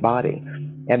somebody's body.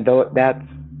 And though that's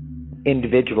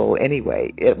individual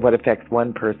anyway, what affects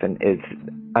one person is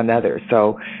another.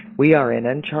 So we are in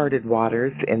uncharted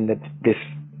waters in this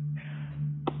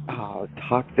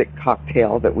toxic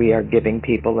cocktail that we are giving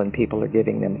people and people are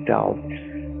giving themselves.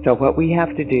 So what we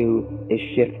have to do is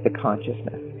shift the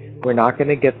consciousness. We're not going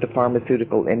to get the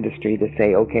pharmaceutical industry to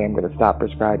say, okay, I'm going to stop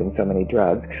prescribing so many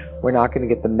drugs. We're not going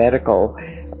to get the medical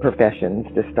professions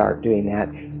to start doing that.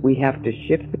 We have to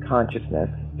shift the consciousness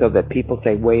so that people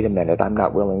say, wait a minute, I'm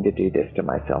not willing to do this to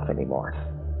myself anymore.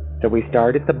 So we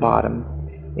start at the bottom,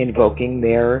 invoking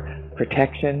their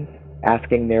protection,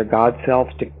 asking their God self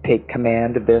to take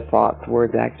command of their thoughts,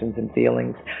 words, actions, and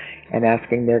feelings, and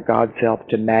asking their God self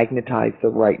to magnetize the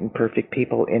right and perfect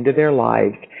people into their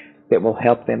lives that will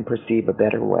help them perceive a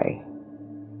better way.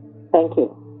 Thank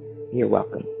you. You're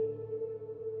welcome.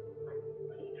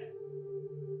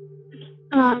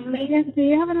 Megan, do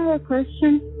you have another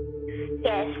question?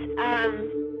 Yes.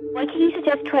 What can you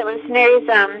suggest to our listeners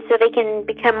so they can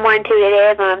become more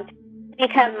intuitive,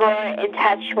 become more in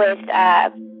touch with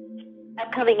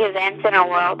upcoming events in our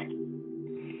world?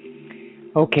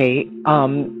 Okay.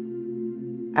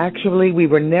 Actually, we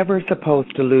were never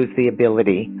supposed to lose the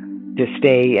ability to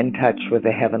stay in touch with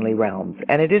the heavenly realms.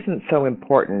 And it isn't so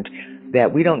important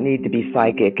that we don't need to be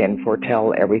psychic and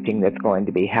foretell everything that's going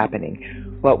to be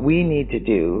happening. What we need to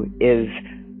do is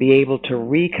be able to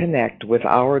reconnect with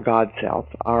our God self,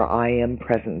 our I am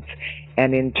presence,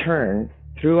 and in turn,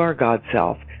 through our God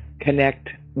self, connect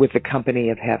with the company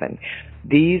of heaven.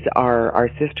 These are our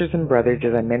sisters and brothers,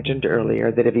 as I mentioned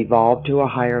earlier, that have evolved to a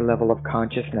higher level of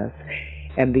consciousness.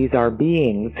 And these are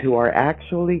beings who are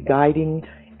actually guiding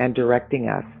and directing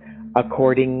us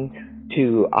according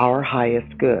to our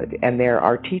highest good. And they're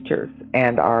our teachers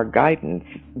and our guidance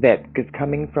that is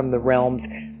coming from the realms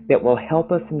that will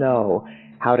help us know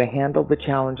how to handle the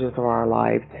challenges of our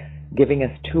lives, giving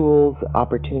us tools,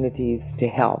 opportunities to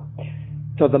help.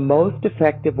 So the most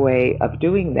effective way of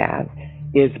doing that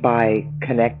is by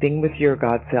connecting with your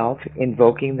God self,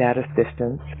 invoking that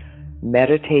assistance,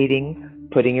 meditating,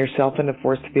 putting yourself in a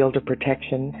force field of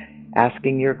protection,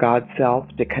 asking your God self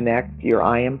to connect, your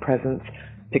I am presence,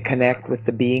 to connect with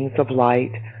the beings of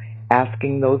light,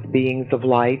 asking those beings of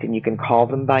light, and you can call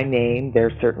them by name.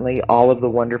 They're certainly all of the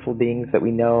wonderful beings that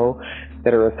we know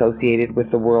that are associated with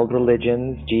the world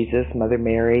religions, Jesus, Mother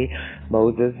Mary,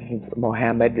 Moses,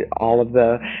 Mohammed, all of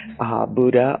the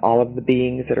Buddha, all of the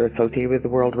beings that are associated with the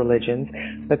world religions.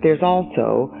 But there's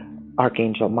also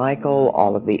Archangel Michael,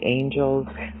 all of the angels.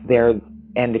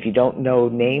 And if you don't know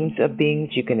names of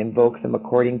beings, you can invoke them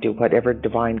according to whatever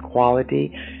divine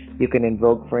quality. You can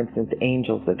invoke, for instance,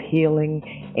 angels of healing,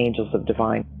 angels of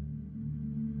divine.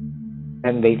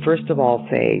 And they first of all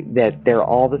say that they're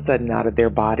all of a sudden out of their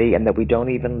body and that we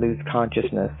don't even lose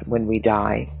consciousness when we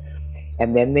die.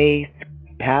 And then they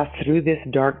pass through this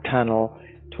dark tunnel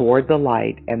toward the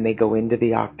light and they go into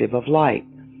the octave of light.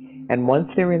 And once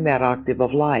they're in that octave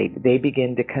of light, they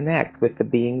begin to connect with the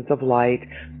beings of light,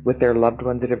 with their loved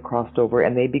ones that have crossed over,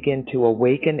 and they begin to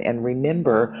awaken and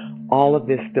remember all of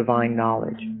this divine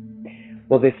knowledge.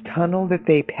 Well, this tunnel that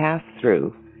they pass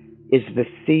through is the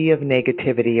sea of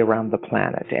negativity around the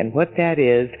planet. And what that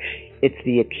is, it's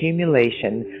the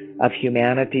accumulation of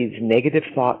humanity's negative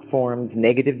thought forms,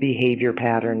 negative behavior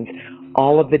patterns,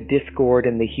 all of the discord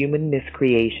and the human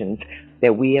miscreations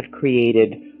that we have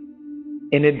created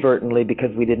inadvertently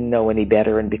because we didn't know any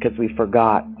better and because we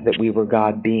forgot that we were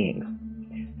God beings.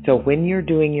 So when you're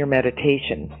doing your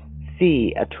meditation,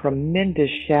 see a tremendous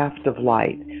shaft of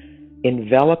light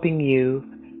enveloping you,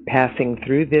 passing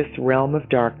through this realm of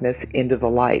darkness into the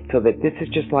light, so that this is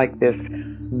just like this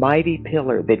mighty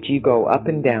pillar that you go up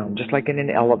and down, just like in an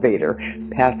elevator,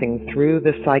 passing through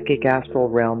the psychic astral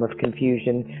realm of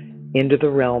confusion into the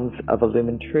realms of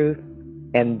illumined truth,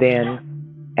 and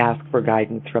then ask for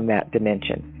guidance from that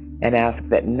dimension, and ask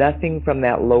that nothing from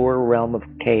that lower realm of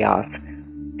chaos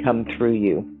come through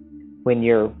you when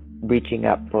you're reaching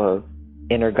up for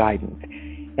inner guidance.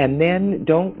 And then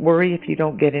don't worry if you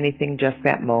don't get anything just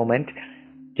that moment.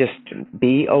 Just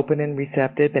be open and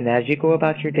receptive, and as you go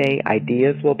about your day,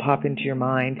 ideas will pop into your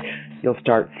mind. You'll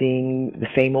start seeing the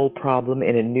same old problem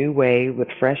in a new way, with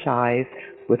fresh eyes,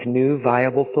 with new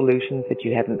viable solutions that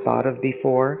you hadn't thought of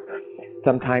before.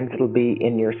 Sometimes it'll be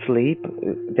in your sleep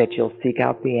that you'll seek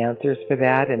out the answers for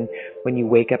that, and when you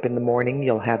wake up in the morning,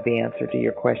 you'll have the answer to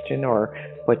your question or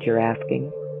what you're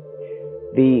asking.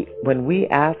 When we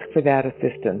ask for that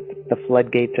assistance, the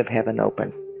floodgates of heaven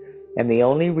open. And the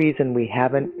only reason we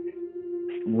haven't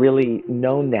really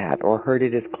known that or heard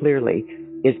it as clearly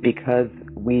is because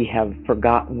we have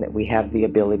forgotten that we have the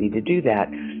ability to do that.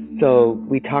 So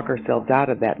we talk ourselves out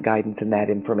of that guidance and that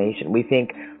information. We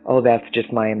think, oh, that's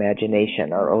just my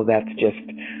imagination, or oh, that's just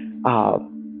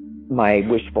my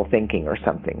wishful thinking or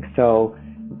something. So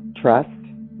trust,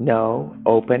 know,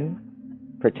 open,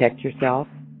 protect yourself,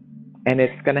 and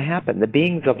it's going to happen. The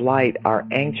beings of light are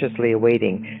anxiously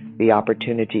awaiting the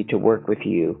opportunity to work with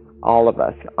you, all of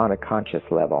us, on a conscious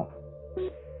level.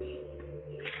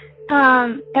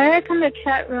 Eric in the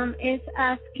chat room is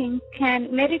asking,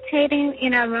 can meditating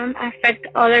in a room affect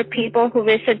other people who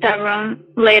visit that room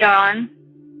later on?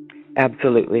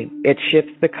 Absolutely. It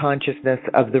shifts the consciousness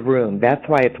of the room. That's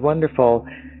why it's wonderful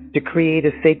to create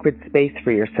a sacred space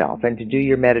for yourself and to do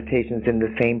your meditations in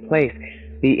the same place,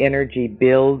 the energy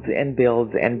builds and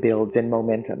builds and builds in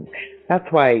momentum. That's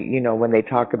why, when they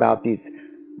talk about these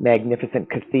magnificent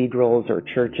cathedrals or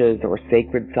churches or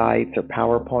sacred sites or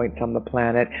power points on the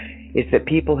planet, is that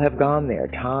people have gone there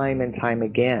time and time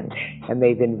again, and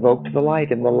they've invoked the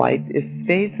light, and the light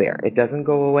stays there. It doesn't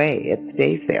go away. It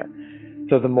stays there.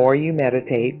 So the more you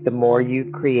meditate, the more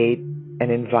you create an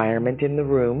environment in the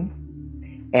room,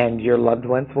 and your loved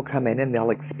ones will come in and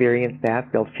they'll experience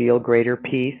that. They'll feel greater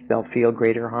peace. They'll feel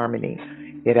greater harmony.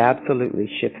 It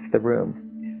absolutely shifts the room.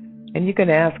 And you can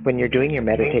ask when you're doing your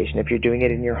meditation, if you're doing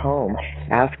it in your home,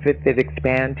 ask that it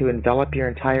expand to envelop your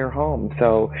entire home,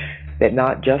 so that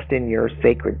not just in your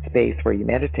sacred space where you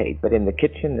meditate, but in the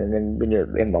kitchen and then when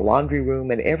you're in the laundry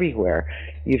room and everywhere,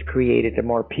 you've created a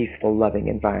more peaceful, loving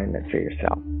environment for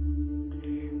yourself.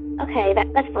 Okay,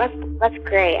 that's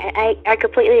great. I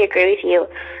completely agree with you.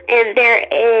 And there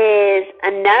is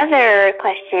another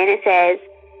question. It says,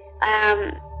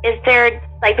 is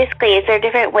there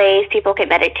different ways people can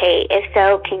meditate? If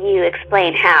so, can you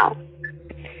explain how?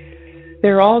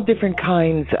 There are all different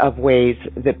kinds of ways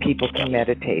that people can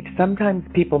meditate. Sometimes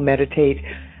people meditate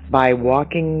by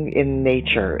walking in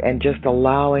nature and just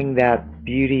allowing that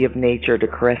beauty of nature to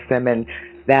caress them, and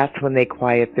that's when they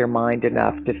quiet their mind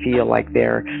enough to feel like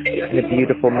they're in a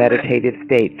beautiful meditative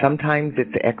state. Sometimes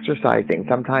it's exercising.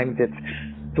 Sometimes it's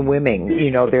swimming.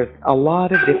 There's a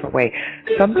lot of different ways.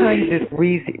 Sometimes it's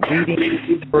reading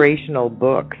inspirational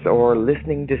books or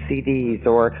listening to CDs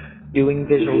or doing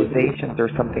visualizations or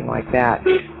something like that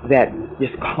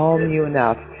just calm you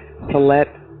enough to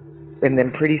and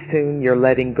then pretty soon you're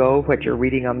letting go what you're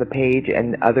reading on the page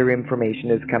and other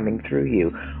information is coming through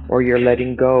you, or you're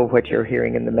letting go what you're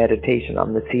hearing in the meditation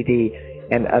on the CD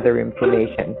and other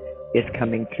information is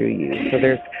coming through you.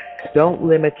 So don't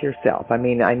limit yourself. I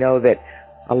mean, I know that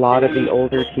a lot of the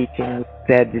older teachings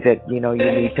said that, you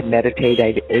need to meditate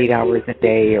 8 hours a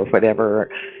day or whatever,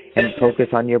 and focus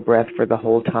on your breath for the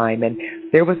whole time. And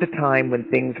there was a time when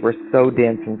things were so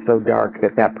dense and so dark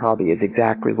that probably is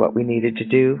exactly what we needed to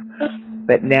do.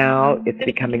 But now it's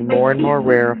becoming more and more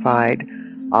rarefied.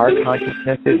 Our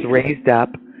consciousness is raised up.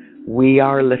 We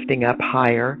are lifting up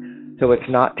higher. So it's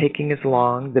not taking as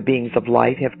long. The beings of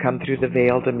light have come through the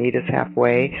veil to meet us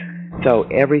halfway. So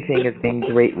everything is being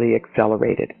greatly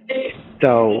accelerated.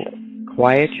 So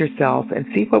quiet yourself and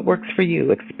see what works for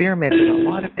you. Experiment in a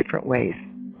lot of different ways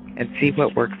and see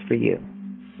what works for you.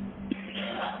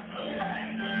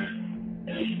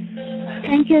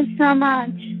 Thank you so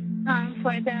much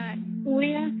for that.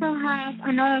 We also have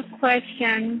another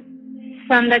question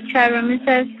from the chat room. It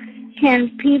says,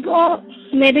 can people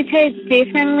meditate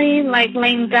differently, like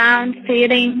laying down,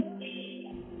 sitting?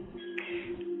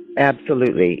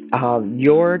 Absolutely.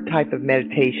 Your type of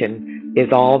meditation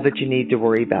is all that you need to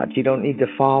worry about. You don't need to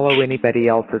follow anybody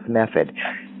else's method.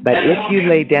 But if you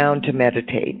lay down to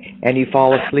meditate and you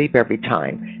fall asleep every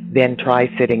time, then try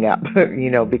sitting up,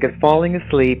 because falling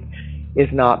asleep is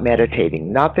not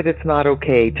meditating. Not that it's not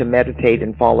okay to meditate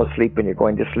and fall asleep when you're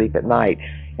going to sleep at night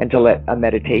and to let a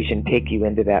meditation take you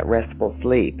into that restful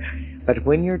sleep. But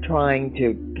when you're trying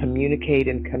to communicate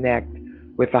and connect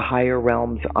with the higher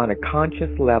realms on a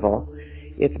conscious level,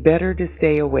 it's better to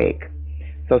stay awake.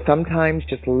 So sometimes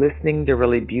just listening to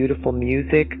really beautiful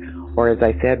music, or as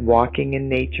I said, walking in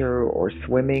nature or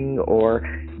swimming or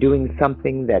doing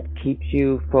something that keeps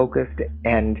you focused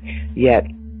and yet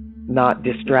not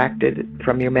distracted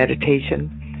from your meditation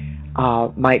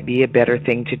might be a better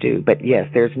thing to do. But yes,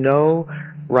 there's no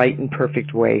right and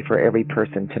perfect way for every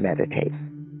person to meditate.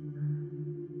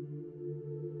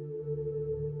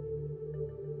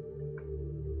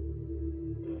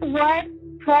 What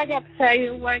projects are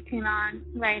you working on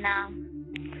right now?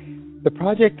 The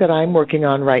project that I'm working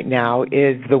on right now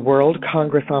is the World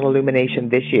Congress on Illumination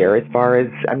this year. As far as,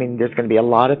 there's going to be a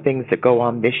lot of things that go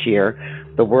on this year.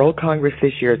 The World Congress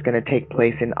this year is going to take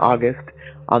place in August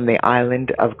on the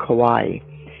island of Kauai.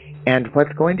 And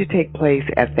what's going to take place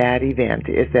at that event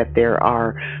is that there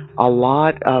are a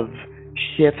lot of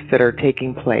shifts that are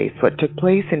taking place. What took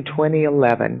place in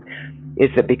 2011 is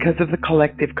that because of the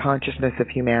collective consciousness of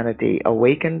humanity,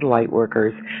 awakened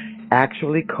lightworkers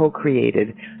actually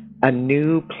co-created a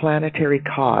new planetary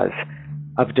cause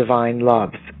of divine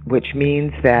loves, which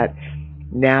means that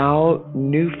now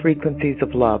new frequencies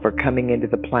of love are coming into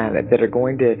the planet that are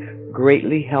going to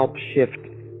greatly help shift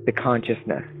the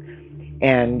consciousness.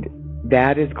 And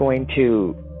that is going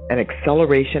to, an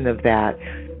acceleration of that,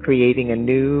 creating a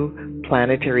new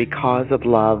planetary cause of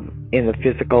love in the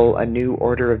physical, a new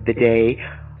order of the day,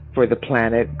 for the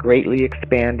planet, greatly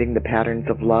expanding the patterns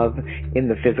of love in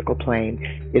the physical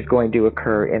plane, is going to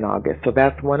occur in August. So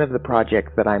that's one of the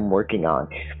projects that I'm working on.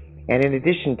 And in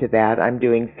addition to that, I'm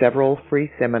doing several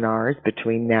free seminars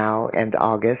between now and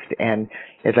August. And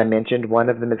as I mentioned, one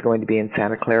of them is going to be in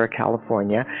Santa Clara,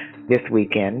 California this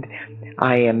weekend.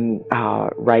 I am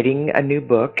writing a new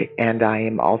book, and I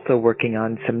am also working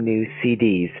on some new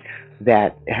CDs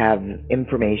that have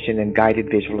information and guided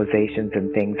visualizations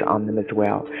and things on them as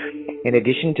well. In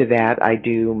addition to that, I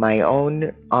do my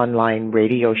own online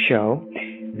radio show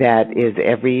that is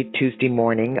every Tuesday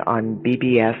morning on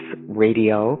BBS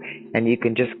Radio, and you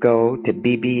can just go to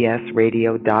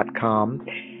bbsradio.com.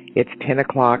 It's 10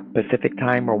 o'clock Pacific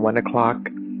time or 1 o'clock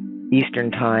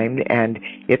Eastern time, and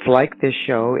it's like this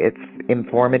show. It's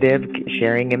informative,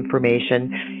 sharing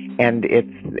information, and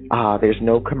there's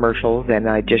no commercials, and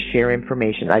I just share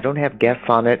information. I don't have guests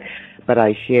on it, but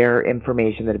I share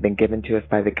information that have been given to us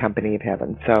by the Company of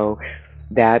Heaven. So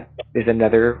that is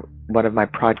another one of my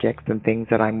projects and things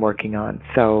that I'm working on.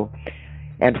 So,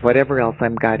 and whatever else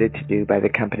I'm guided to do by the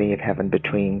Company of Heaven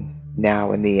between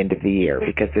now and the end of the year,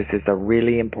 because this is a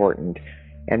really important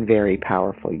and very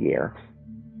powerful year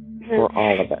for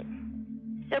all of us.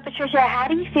 So, Patricia, how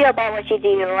do you feel about what you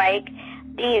do? Like,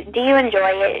 do you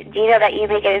enjoy it? Do you know that you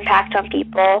make an impact on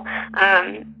people?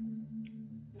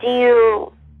 Do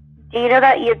you know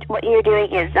that what you're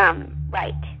doing is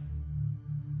right?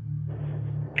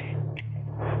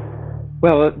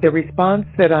 Well, the response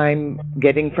that I'm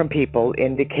getting from people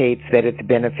indicates that it's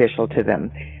beneficial to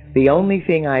them. The only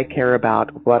thing I care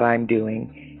about what I'm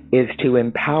doing is to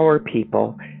empower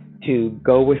people to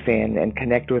go within and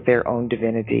connect with their own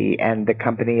divinity and the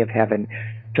Company of Heaven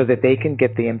so that they can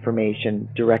get the information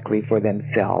directly for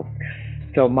themselves.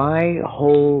 So my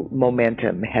whole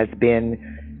momentum has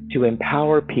been to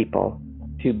empower people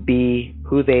to be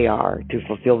who they are, to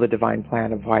fulfill the divine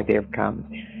plan of why they've come.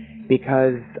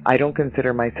 Because I don't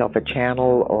consider myself a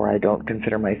channel, or I don't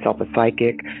consider myself a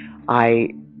psychic.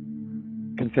 I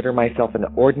consider myself an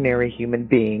ordinary human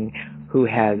being who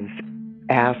has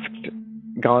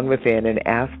gone within and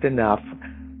asked enough,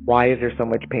 why is there so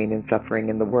much pain and suffering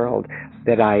in the world,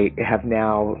 that I have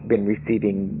now been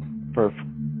receiving for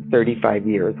 35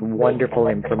 years wonderful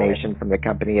information from the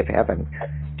Company of Heaven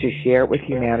to share it with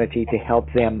humanity to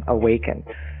help them awaken.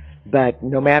 But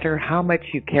no matter how much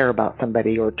you care about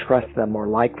somebody or trust them or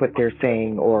like what they're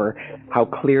saying or how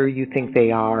clear you think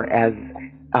they are as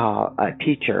a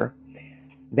teacher,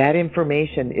 that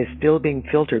information is still being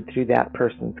filtered through that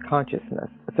person's consciousness.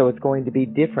 So it's going to be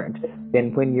different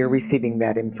than when you're receiving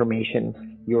that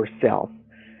information yourself.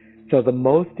 So the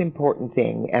most important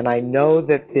thing, and I know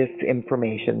that this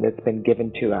information that's been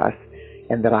given to us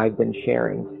and that I've been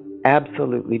sharing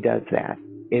absolutely does that,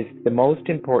 is the most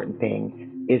important thing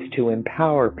is to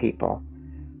empower people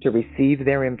to receive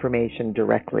their information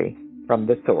directly from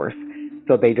the source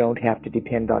so they don't have to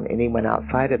depend on anyone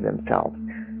outside of themselves,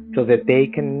 so that they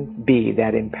can be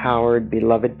that empowered,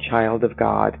 beloved child of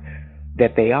God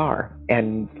that they are,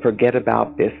 and forget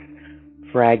about this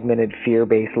fragmented,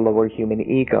 fear-based lower human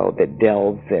ego that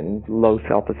delves in low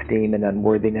self-esteem and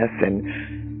unworthiness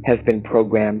and has been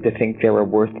programmed to think they're a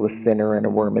worthless sinner and a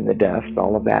worm in the dust,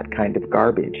 all of that kind of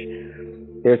garbage.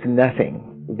 There's nothing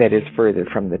that is further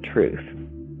from the truth.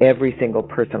 Every single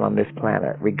person on this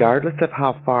planet, regardless of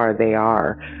how far they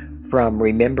are from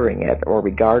remembering it, or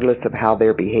regardless of how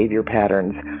their behavior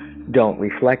patterns don't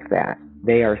reflect that,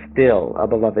 they are still a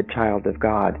beloved child of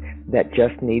God that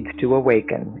just needs to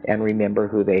awaken and remember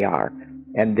who they are.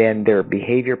 And then their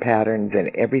behavior patterns and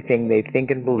everything they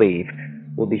think and believe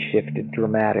will be shifted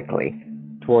dramatically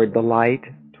toward the light,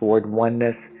 toward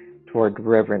oneness, toward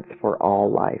reverence for all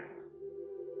life.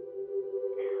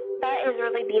 That is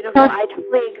really beautiful. I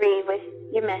totally agree with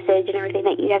your message and everything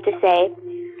that you have to say.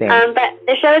 But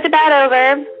the show is about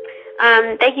over.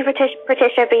 Thank you,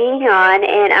 Patricia, being on.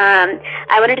 And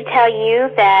I wanted to tell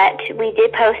you that we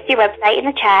did post your website in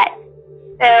the chat.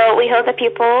 So we hope that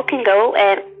people can go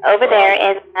over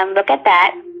there and look at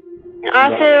that. And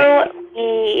also,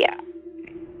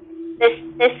 this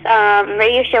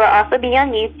radio show will also be on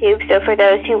YouTube. So for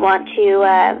those who want to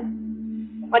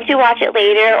watch it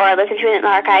later or listen to it in the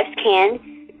archives can.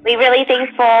 We're really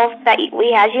thankful that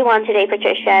we had you on today,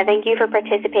 Patricia. Thank you for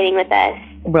participating with us.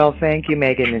 Well, thank you,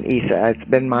 Megan and Isa. It's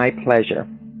been my pleasure.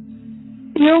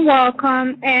 You're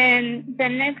welcome. And the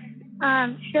next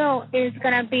show is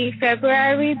going to be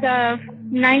February the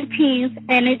 19th,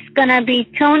 and it's going to be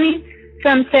Tony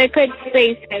from Sacred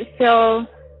Spaces. So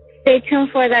stay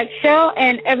tuned for that show,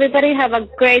 and everybody have a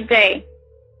great day.